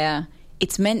where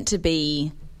it's meant to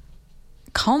be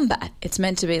combat. It's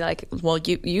meant to be like, well,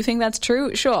 you think that's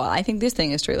true? Sure, I think this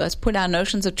thing is true. Let's put our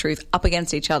notions of truth up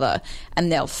against each other and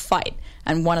they'll fight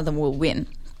and one of them will win.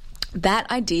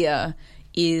 That idea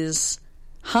is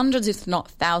hundreds, if not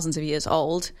thousands of years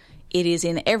old. It is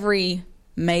in every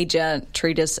major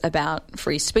treatise about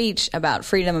free speech, about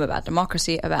freedom, about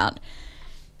democracy, about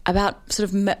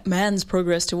sort of man's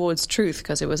progress towards truth,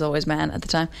 because it was always man at the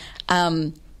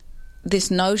time. This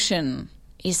notion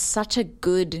is such a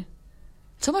good...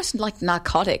 It's almost like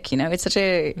narcotic, It's such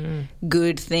a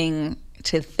good thing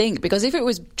to think, because if it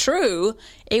was true,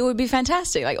 it would be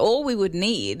fantastic. Like all we would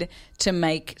need to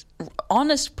make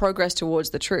honest progress towards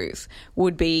the truth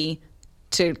would be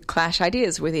to clash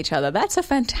ideas with each other. That's a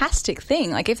fantastic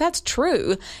thing. Like if that's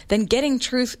true, then getting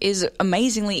truth is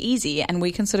amazingly easy and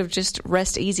we can sort of just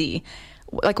rest easy.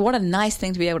 Like what a nice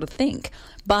thing to be able to think.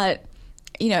 But,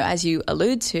 as you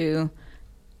allude to,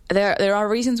 There are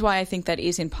reasons why I think that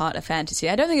is in part a fantasy.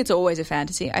 I don't think it's always a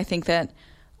fantasy. I think that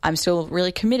I'm still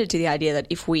really committed to the idea that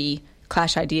if we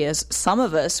clash ideas, some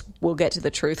of us will get to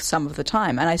the truth some of the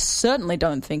time. And I certainly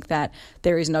don't think that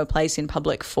there is no place in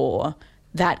public for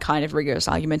that kind of rigorous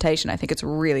argumentation. I think it's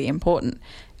really important.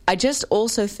 I just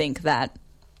also think that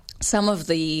some of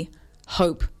the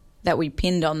hope that we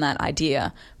pinned on that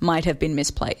idea might have been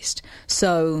misplaced.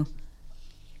 So,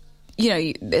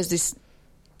 there's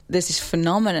this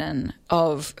phenomenon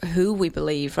of who we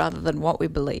believe rather than what we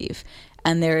believe.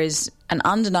 And there is an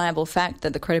undeniable fact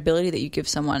that the credibility that you give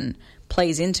someone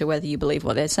plays into whether you believe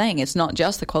what they're saying. It's not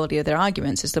just the quality of their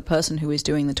arguments, it's the person who is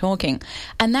doing the talking.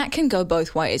 And that can go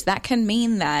both ways. That can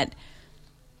mean that,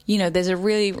 there's a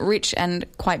really rich and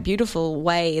quite beautiful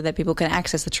way that people can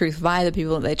access the truth via the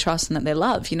people that they trust and that they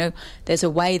love. There's a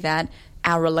way that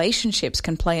our relationships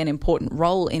can play an important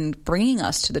role in bringing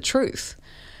us to the truth.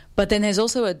 But then there's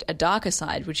also a darker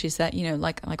side, which is that,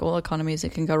 like all economies,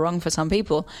 it can go wrong for some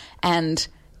people. And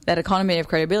that economy of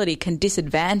credibility can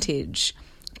disadvantage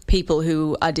people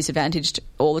who are disadvantaged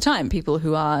all the time, people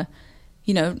who are,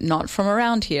 not from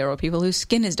around here, or people whose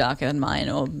skin is darker than mine,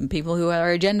 or people who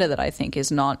are a gender that I think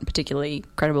is not particularly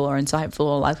credible or insightful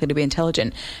or likely to be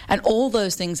intelligent. And all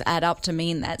those things add up to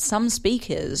mean that some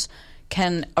speakers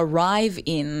can arrive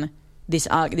in this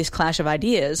clash of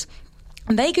ideas.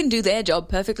 They can do their job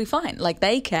perfectly fine. Like,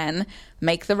 they can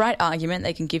make the right argument,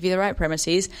 they can give you the right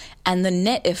premises, and the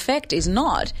net effect is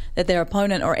not that their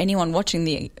opponent or anyone watching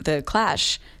the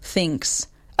clash thinks,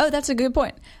 oh, that's a good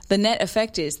point. The net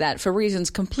effect is that, for reasons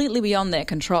completely beyond their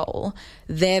control,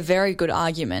 their very good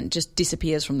argument just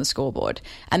disappears from the scoreboard.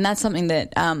 And that's something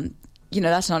that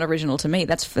that's not original to me.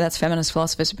 That's feminist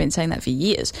philosophers have been saying that for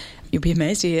years. You'll be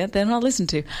amazed to hear they're not listened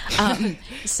to.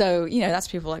 So, that's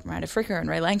people like Miranda Fricker and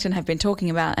Ray Langton have been talking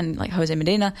about, and like Jose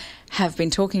Medina have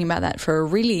been talking about that for a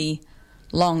really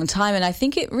long time. And I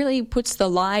think it really puts the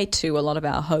lie to a lot of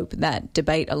our hope that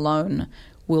debate alone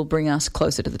will bring us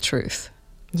closer to the truth.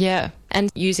 Yeah.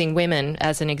 And using women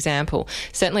as an example,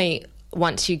 certainly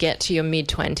once you get to your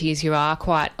mid-20s, you are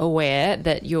quite aware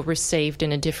that you're received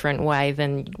in a different way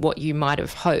than what you might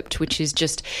have hoped, which is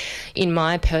just, in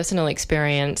my personal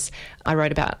experience, I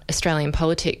wrote about Australian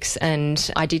politics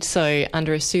and I did so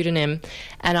under a pseudonym,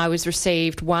 and I was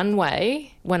received one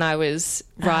way when I was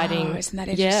writing. Oh, isn't that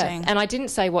interesting? Yeah, and I didn't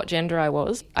say what gender I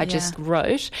was. I just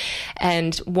wrote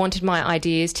and wanted my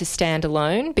ideas to stand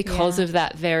alone because of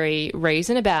that very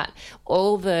reason, about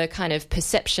all the kind of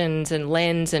perceptions and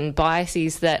lens and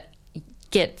biases that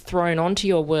get thrown onto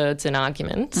your words and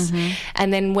arguments.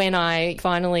 And then when I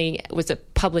finally was a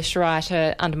published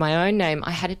writer under my own name,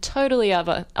 I had a totally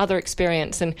other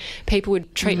experience, and people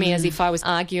would treat me as if I was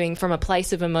arguing from a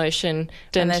place of emotion.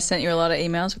 And they sent you a lot of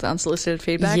emails with unsolicited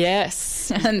feedback?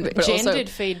 Yes. And gendered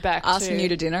feedback asking too. you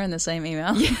to dinner in the same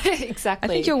email? Yeah, exactly.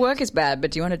 I think your work is bad,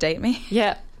 but do you want to date me?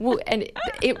 Yeah. Well, and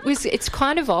it's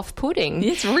kind of off-putting.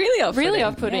 It's really off-putting. Really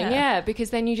off-putting, yeah,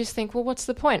 because then you just think, well, what's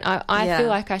the point? I feel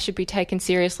like I should be taken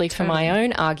seriously for my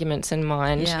own arguments in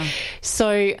mind. Yeah.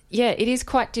 So, yeah, it is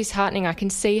quite disheartening. I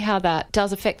can see how that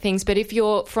does affect things. But if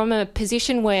you're from a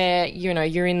position where,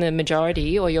 you're in the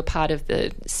majority or you're part of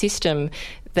the system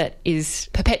that is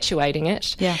perpetuating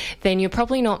it, then you're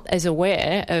probably not as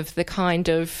aware of the kind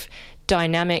of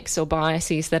dynamics or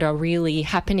biases that are really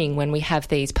happening when we have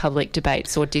these public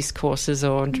debates or discourses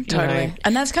or totally.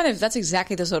 And that's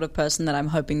exactly the sort of person that I'm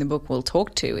hoping the book will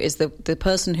talk to, is the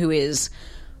person who is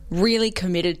really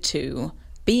committed to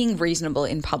being reasonable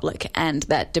in public, and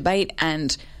that debate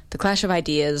and the clash of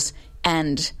ideas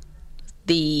and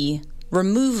the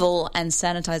removal and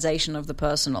sanitization of the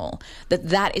personal,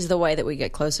 that is the way that we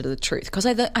get closer to the truth. Because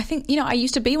I think, I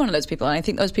used to be one of those people, and I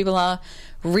think those people are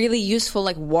really useful,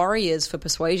 like warriors for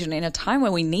persuasion in a time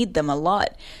where we need them a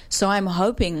lot. So I'm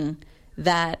hoping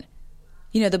that,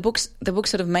 the book's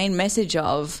sort of main message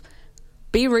of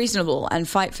be reasonable and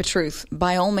fight for truth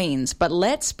by all means, but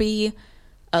let's be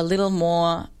a little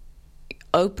more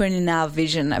open in our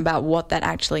vision about what that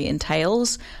actually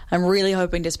entails. I'm really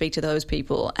hoping to speak to those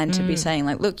people and to be saying,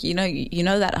 like, look, you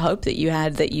know that hope that you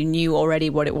had, that you knew already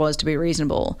what it was to be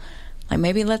reasonable. Like,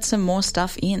 maybe let some more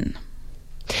stuff in.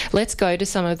 Let's go to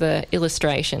some of the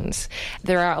illustrations.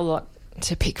 There are a lot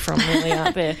to pick from, really,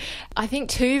 aren't there? I think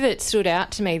two that stood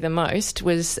out to me the most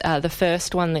was the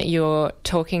first one that you're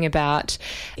talking about,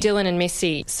 Dylan and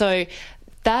Missy. So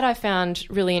that I found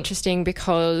really interesting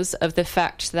because of the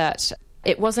fact that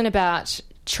it wasn't about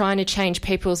trying to change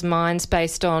people's minds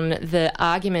based on the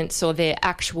arguments or their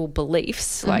actual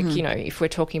beliefs. Like, if we're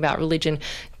talking about religion,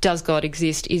 does God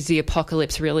exist? Is the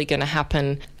apocalypse really going to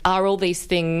happen? Are all these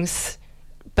things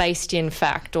based in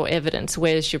fact or evidence?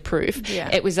 Where's your proof? Yeah.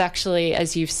 It was actually,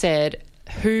 as you've said,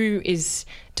 who is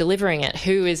delivering it,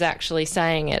 who is actually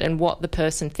saying it, and what the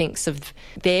person thinks of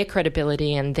their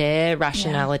credibility and their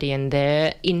rationality and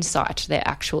their insight, their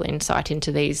actual insight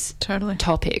into these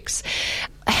topics.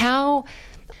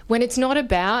 when it's not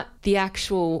about the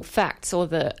actual facts or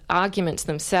the arguments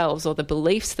themselves or the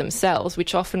beliefs themselves,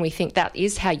 which often we think that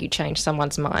is how you change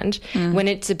someone's mind, when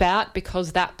it's about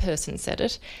because that person said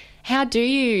it, how do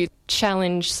you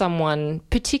challenge someone,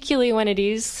 particularly when it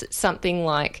is something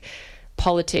like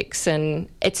politics and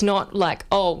it's not like,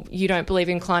 oh, you don't believe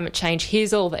in climate change,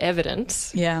 here's all the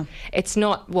evidence. Yeah. It's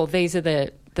not, well, these are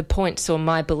the points or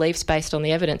my beliefs based on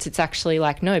the evidence. It's actually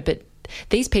like, no, but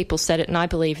these people said it and I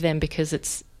believe them because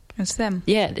it's them.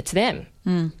 Yeah, it's them.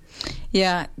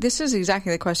 Yeah, this is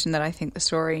exactly the question that I think the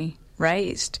story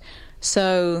raised.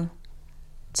 So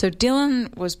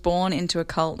Dylan was born into a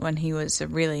cult when he was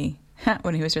really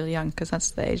young, because that's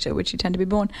the age at which you tend to be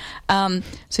born. So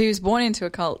he was born into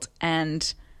a cult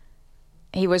and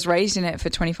he was raised in it for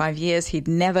 25 years. He'd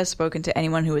never spoken to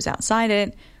anyone who was outside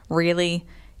it, really,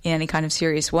 in any kind of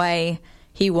serious way.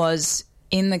 He was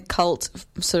in the cult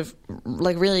sort of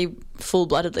like really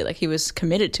full-bloodedly, like he was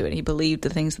committed to it. He believed the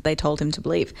things that they told him to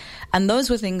believe. And those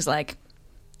were things like,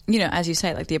 you know, as you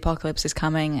say, like the apocalypse is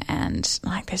coming and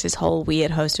like there's this whole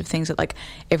weird host of things that like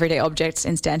everyday objects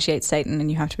instantiate Satan and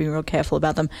you have to be real careful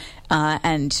about them.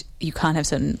 And you can't have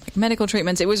certain like, medical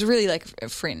treatments. It was really like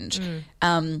fringe.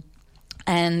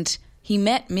 And he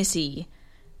met Missy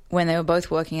when they were both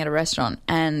working at a restaurant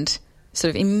and sort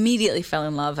of immediately fell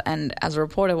in love. And as a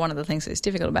reporter, one of the things that's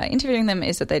difficult about interviewing them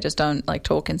is that they just don't like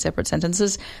talk in separate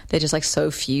sentences. They're just like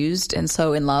so fused and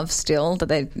so in love still that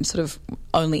they sort of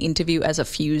only interview as a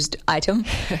fused item.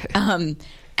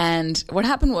 And what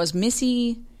happened was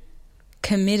Missy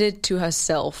committed to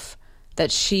herself that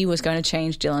she was going to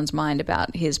change Dylan's mind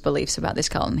about his beliefs about this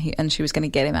cult and she was going to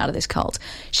get him out of this cult.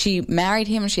 She married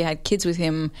him, she had kids with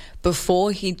him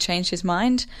before he'd changed his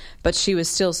mind, but she was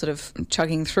still sort of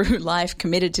chugging through life,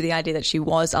 committed to the idea that she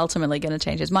was ultimately going to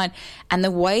change his mind. And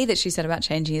the way that she said about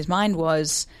changing his mind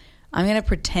was, I'm going to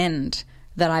pretend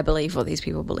that I believe what these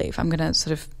people believe. I'm going to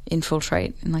sort of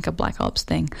infiltrate in like a black ops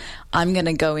thing. I'm going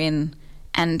to go in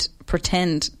and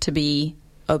pretend to be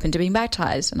open to being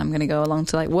baptized, and I'm going to go along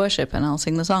to like worship and I'll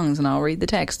sing the songs and I'll read the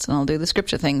texts and I'll do the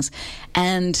scripture things.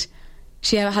 And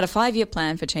she had a 5-year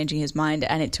plan for changing his mind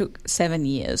and it took 7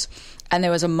 years. And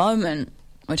there was a moment,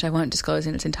 which I won't disclose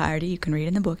in its entirety, you can read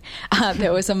in the book,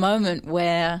 there was a moment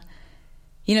where,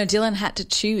 you know, Dylan had to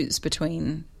choose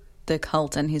between the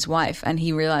cult and his wife, and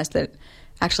he realized that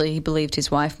actually he believed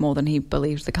his wife more than he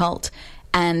believed the cult.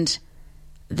 And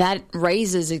that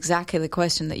raises exactly the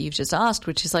question that you've just asked,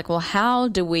 which is like, well, how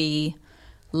do we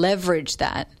leverage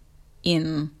that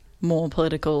in more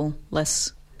political,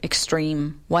 less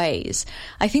extreme ways?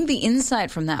 I think the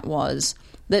insight from that was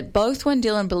that both when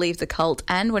Dylan believed the cult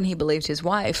and when he believed his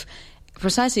wife,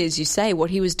 precisely as you say, what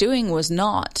he was doing was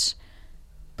not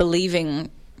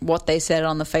believing what they said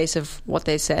on the face of what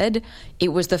they said. It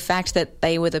was the fact that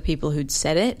they were the people who'd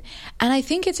said it. And I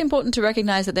think it's important to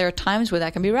recognize that there are times where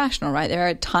that can be rational, right? There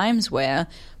are times where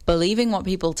believing what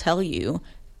people tell you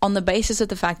on the basis of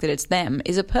the fact that it's them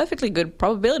is a perfectly good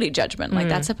probability judgment. Like,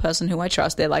 that's a person who I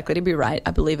trust. They're likely to be right. I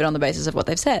believe it on the basis of what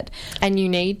they've said. And you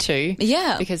need to.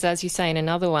 Yeah. Because as you say in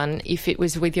another one, if it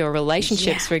was with your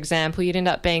relationships, for example, you'd end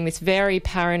up being this very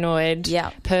paranoid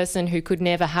person who could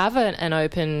never have an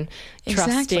open,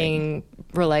 trusting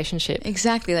relationship.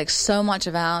 Exactly. Like, so much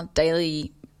of our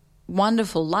daily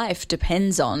wonderful life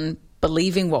depends on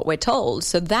believing what we're told.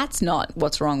 So that's not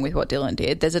what's wrong with what Dylan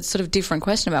did. There's a sort of different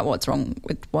question about what's wrong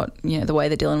with what, you know, the way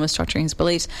that Dylan was structuring his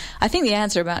beliefs. I think the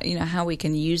answer about, you know, how we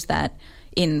can use that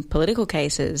in political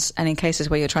cases and in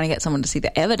cases where you're trying to get someone to see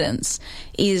the evidence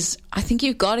is, I think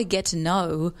you've got to get to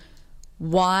know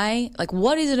why, like,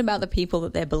 what is it about the people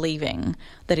that they're believing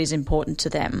that is important to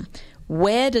them?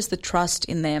 Where does the trust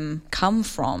in them come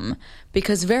from?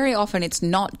 Because very often it's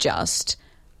not just,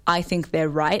 I think they're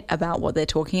right about what they're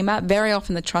talking about. Very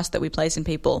often the trust that we place in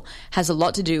people has a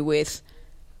lot to do with,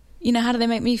 you know, how do they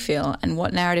make me feel and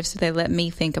what narratives do they let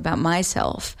me think about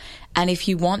myself? And if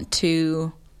you want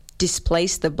to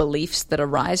displace the beliefs that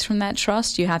arise from that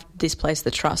trust, you have to displace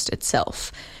the trust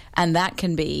itself. And that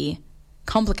can be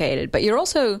complicated. But you're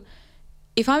also,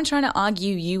 if I'm trying to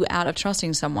argue you out of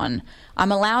trusting someone,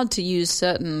 I'm allowed to use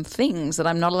certain things that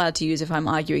I'm not allowed to use if I'm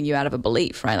arguing you out of a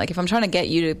belief, right? Like, if I'm trying to get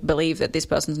you to believe that this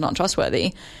person's not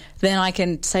trustworthy, then I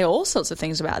can say all sorts of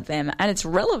things about them, and it's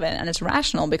relevant and it's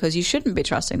rational because you shouldn't be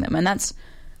trusting them, and that's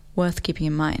worth keeping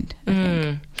in mind, I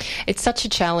think. It's such a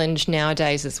challenge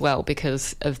nowadays as well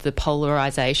because of the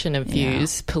polarisation of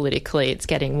views politically. It's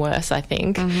getting worse, I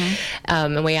think.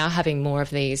 And we are having more of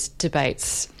these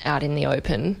debates out in the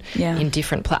open in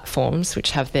different platforms,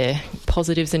 which have their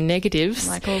positives and negatives.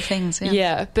 Like all things,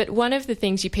 but one of the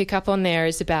things you pick up on there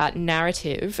is about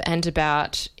narrative and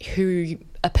about who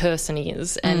a person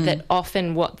is, and that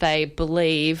often what they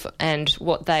believe and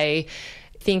what they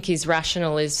think is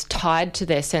rational is tied to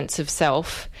their sense of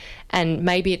self, and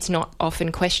maybe it's not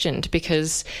often questioned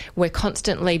because we're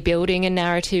constantly building a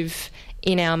narrative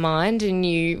in our mind. And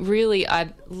I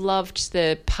loved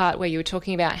the part where you were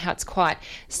talking about how it's quite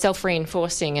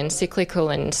self-reinforcing and cyclical,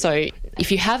 and so if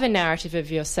you have a narrative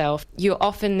of yourself, you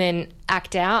often then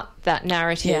act out that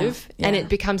narrative and it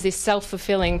becomes this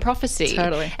self-fulfilling prophecy.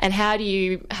 Totally. And how do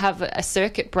you have a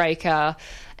circuit breaker,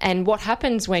 and what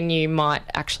happens when you might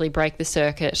actually break the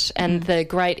circuit? And the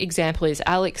great example is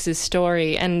Alex's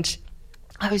story, and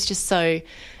I was just so...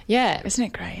 Yeah. Isn't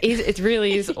it great? It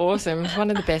really is awesome. It's one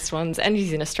of the best ones. And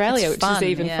he's in Australia, which is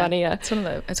even funnier. It's one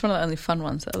of the only fun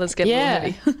ones. So let's get a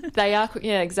little heavy. They are.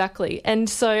 Yeah, exactly. And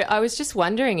so I was just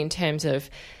wondering, in terms of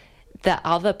the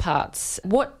other parts,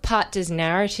 what part does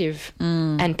narrative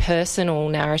and personal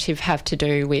narrative have to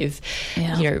do with,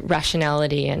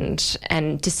 rationality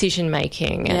and decision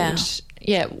making? And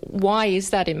why is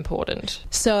that important?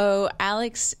 So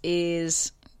Alex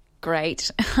is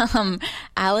great.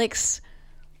 Alex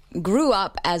grew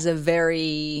up as a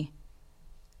very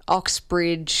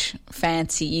Oxbridge,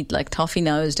 fancy, like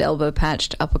toffee-nosed,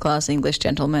 elbow-patched, upper-class English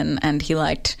gentleman, and he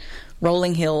liked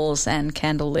rolling hills and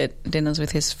candlelit dinners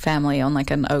with his family on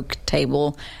like an oak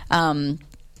table. And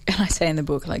I say in the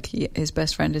book, like, his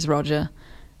best friend is Roger,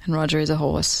 and Roger is a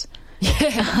horse.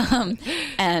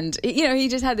 And he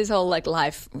just had this whole like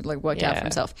life like worked out for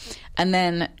himself. And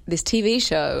then this TV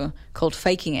show called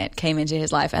Faking It came into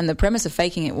his life, and the premise of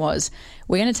Faking It was,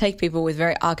 we're going to take people with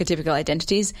very archetypical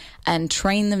identities and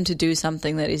train them to do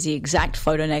something that is the exact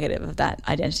photo negative of that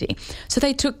identity. So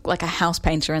they took like a house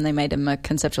painter and they made him a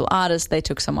conceptual artist. They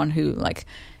took someone who like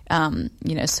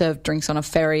served drinks on a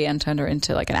ferry and turned her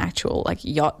into like an actual like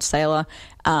yacht sailor.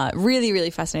 Really, really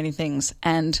fascinating things.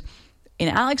 And in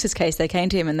Alex's case, they came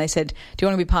to him and they said, do you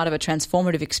want to be part of a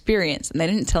transformative experience? And they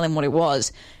didn't tell him what it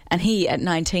was. And he, at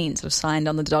 19, sort of signed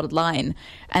on the dotted line.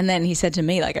 And then he said to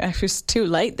me, like, it was too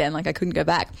late then, like I couldn't go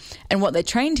back. And what they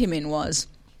trained him in was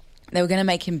they were going to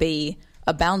make him be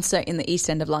a bouncer in the East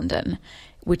End of London,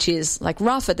 which is like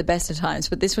rough at the best of times,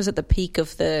 but this was at the peak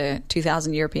of the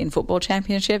 2000 European Football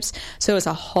Championships. So it was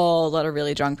a whole lot of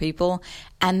really drunk people.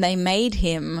 And they made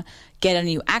him get a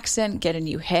new accent, get a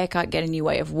new haircut, get a new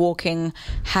way of walking,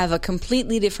 have a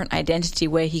completely different identity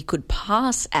where he could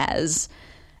pass as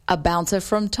a bouncer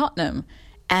from Tottenham.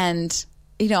 And,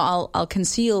 I'll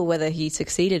conceal whether he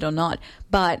succeeded or not,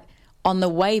 but on the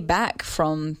way back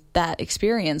from that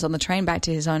experience, on the train back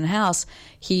to his own house,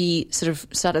 he sort of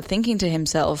started thinking to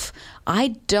himself,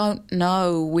 I don't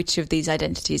know which of these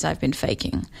identities I've been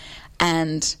faking.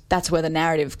 And that's where the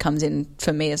narrative comes in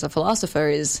for me as a philosopher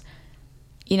is,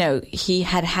 he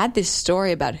had this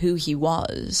story about who he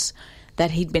was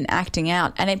that he'd been acting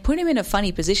out, and it put him in a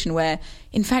funny position where,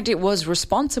 in fact, it was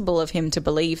responsible of him to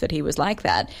believe that he was like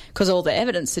that because all the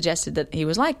evidence suggested that he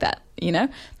was like that,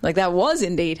 Like that was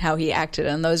indeed how he acted,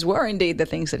 and those were indeed the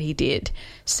things that he did.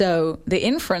 So the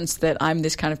inference that I'm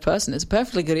this kind of person is a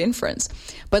perfectly good inference.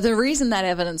 But the reason that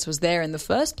evidence was there in the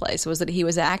first place was that he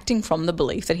was acting from the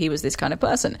belief that he was this kind of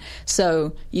person.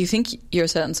 So you think you're a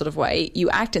certain sort of way, you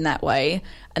act in that way,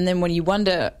 and then when you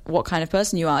wonder what kind of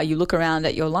person you are, you look around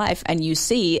at your life and you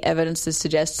see evidence that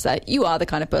suggests that you are the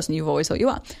kind of person you've always thought you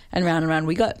are. And round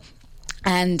we go.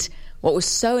 And what was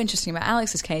so interesting about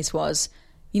Alex's case was,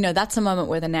 that's a moment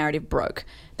where the narrative broke.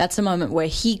 That's a moment where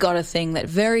he got a thing that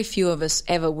very few of us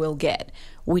ever will get,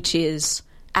 which is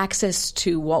access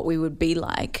to what we would be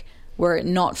like were it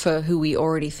not for who we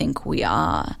already think we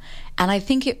are. And I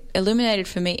think it illuminated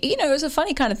for me, it was a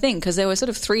funny kind of thing because there were sort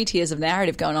of 3 tiers of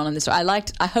narrative going on in this. I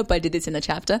hope I did this in the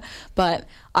chapter, but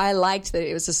I liked that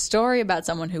it was a story about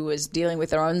someone who was dealing with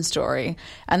their own story.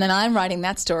 And then I'm writing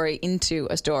that story into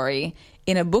a story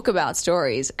in a book about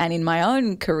stories. And in my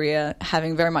own career,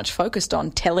 having very much focused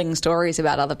on telling stories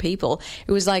about other people,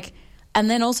 it was like, and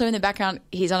then also in the background,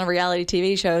 he's on a reality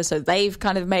TV show, so they've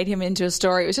kind of made him into a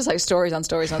story. It was just like stories on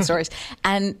stories on stories.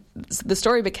 And the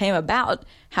story became about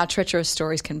how treacherous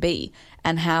stories can be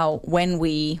and how when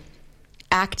we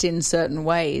act in certain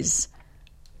ways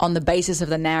on the basis of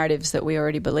the narratives that we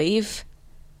already believe,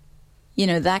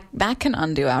 that can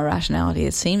undo our rationality.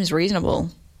 It seems reasonable,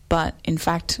 but in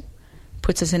fact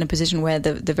puts us in a position where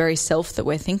the very self that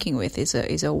we're thinking with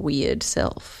is a weird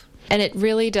self. And it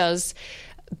really does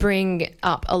bring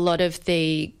up a lot of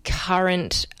the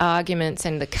current arguments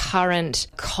and the current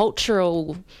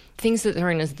cultural things that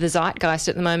are in the zeitgeist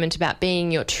at the moment about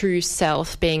being your true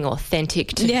self, being authentic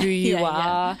to who you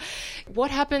are.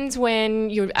 what happens when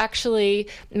you're actually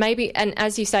maybe, and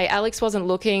as you say, Alex wasn't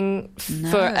looking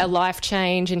for a life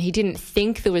change and he didn't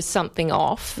think there was something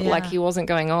off. Yeah. Like he wasn't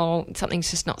going, oh, something's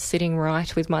just not sitting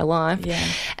right with my life. Yeah.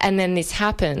 And then this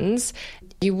happens.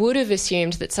 You would have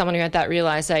assumed that someone who had that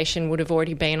realisation would have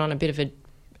already been on a bit of a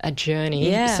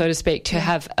journey, so to speak, to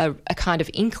have a kind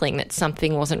of inkling that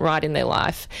something wasn't right in their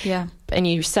life. Yeah. And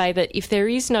you say that if there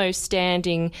is no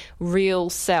standing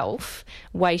real self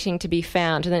waiting to be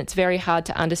found, then it's very hard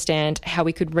to understand how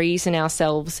we could reason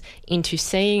ourselves into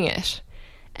seeing it.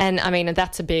 And, I mean,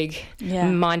 that's a big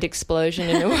mind explosion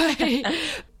in a way.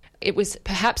 It was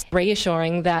perhaps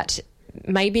reassuring that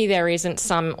maybe there isn't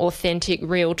some authentic,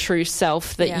 real, true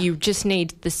self that you just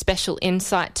need the special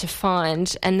insight to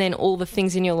find, and then all the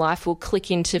things in your life will click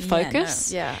into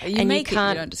focus. You and make it,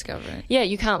 you don't discover it. Yeah,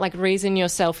 you can't like reason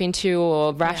yourself into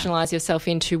or rationalise yourself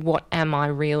into what am I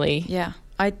really. Yeah,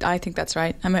 I think that's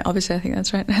right. I mean, obviously I think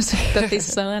that's right. That's the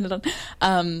thesis I landed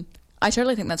on. I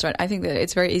totally think that's right. I think that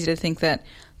it's very easy to think that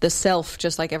the self,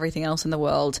 just like everything else in the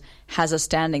world, has a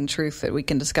standing truth that we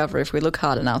can discover if we look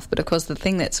hard enough. But of course, the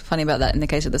thing that's funny about that in the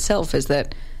case of the self is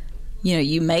that, you know,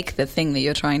 you make the thing that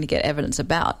you're trying to get evidence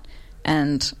about.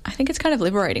 And I think it's kind of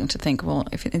liberating to think, well,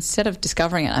 if instead of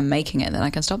discovering it, I'm making it, then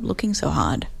I can stop looking so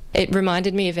hard. It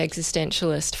reminded me of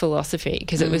existentialist philosophy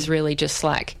because it was really just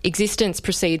like existence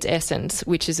precedes essence,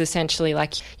 which is essentially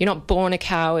like you're not born a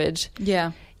coward.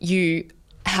 Yeah. You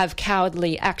have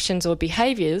cowardly actions or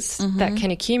behaviours that can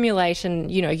accumulate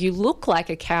and, you know, you look like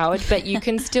a coward, but you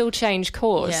can still change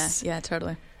course. Yeah,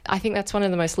 totally. I think that's one of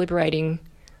the most liberating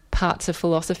parts of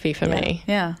philosophy for me.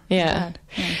 Yeah.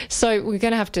 So we're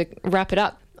going to have to wrap it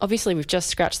up. Obviously, we've just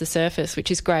scratched the surface, which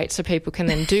is great, so people can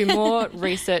then do more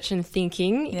research and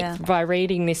thinking by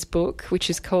reading this book,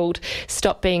 which is called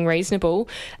Stop Being Reasonable.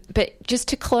 But just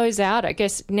to close out, I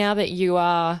guess now that you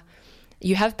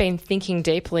have been thinking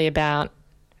deeply about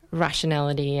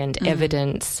rationality and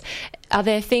evidence, are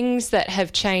there things that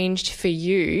have changed for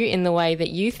you in the way that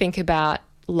you think about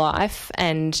life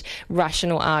and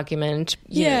rational argument?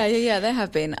 Yeah, there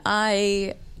have been.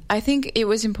 I think it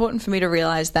was important for me to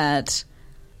realise that,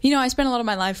 you know, I spent a lot of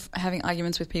my life having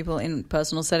arguments with people in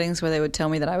personal settings where they would tell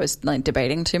me that I was like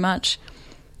debating too much.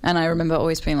 And I remember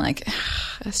always being like,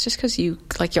 that's just because your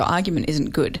argument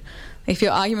isn't good. If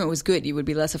your argument was good, you would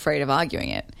be less afraid of arguing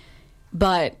it.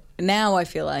 But now I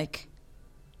feel like,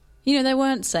 you know, they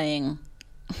weren't saying,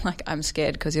 like, I'm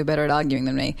scared because you're better at arguing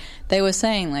than me. They were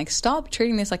saying, like, stop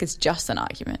treating this like it's just an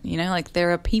argument. You know, like,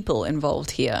 there are people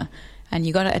involved here and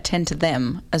you got to attend to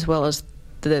them as well as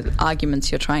the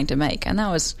arguments you're trying to make. And that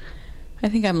was, I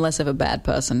think I'm less of a bad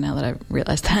person now that I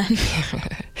realise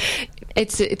that.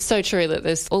 It's so true that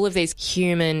there's all of these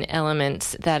human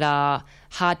elements that are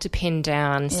hard to pin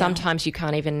down. Sometimes you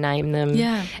can't even name them.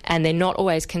 And they're not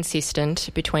always consistent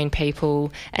between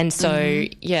people. And so,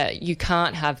 you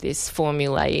can't have this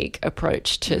formulaic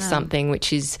approach to something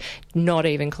which is not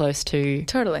even close to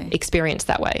experience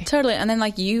that way. Totally. And then,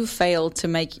 like, you fail to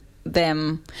make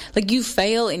them... Like, you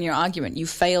fail in your argument. You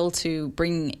fail to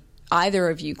bring either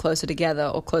of you closer together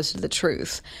or closer to the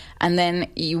truth. And then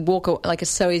you walk, like,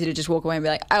 it's so easy to just walk away and be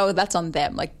like, oh, that's on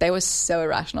them. Like, they were so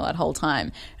irrational that whole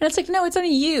time. And it's like, no, it's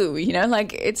only you, you know?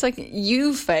 Like, it's like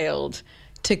you failed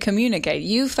to communicate.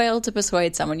 You failed to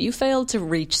persuade someone. You failed to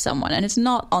reach someone. And it's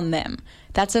not on them.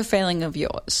 That's a failing of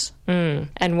yours.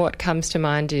 And what comes to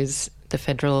mind is the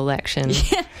federal election.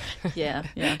 Yeah,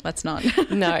 let's not.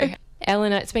 No.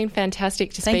 Eleanor, it's been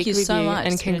fantastic to speak with you so much.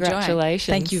 And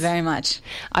congratulations. Thank you very much.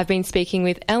 I've been speaking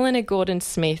with Eleanor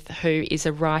Gordon-Smith, who is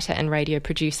a writer and radio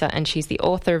producer, and she's the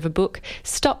author of a book,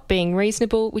 Stop Being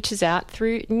Reasonable, which is out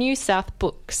through New South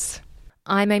Books.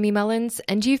 I'm Amy Mullins,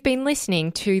 and you've been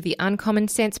listening to the Uncommon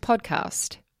Sense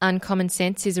podcast. Uncommon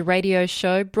Sense is a radio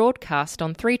show broadcast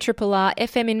on 3RRR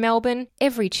FM in Melbourne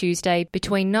every Tuesday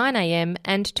between 9am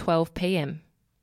and 12pm.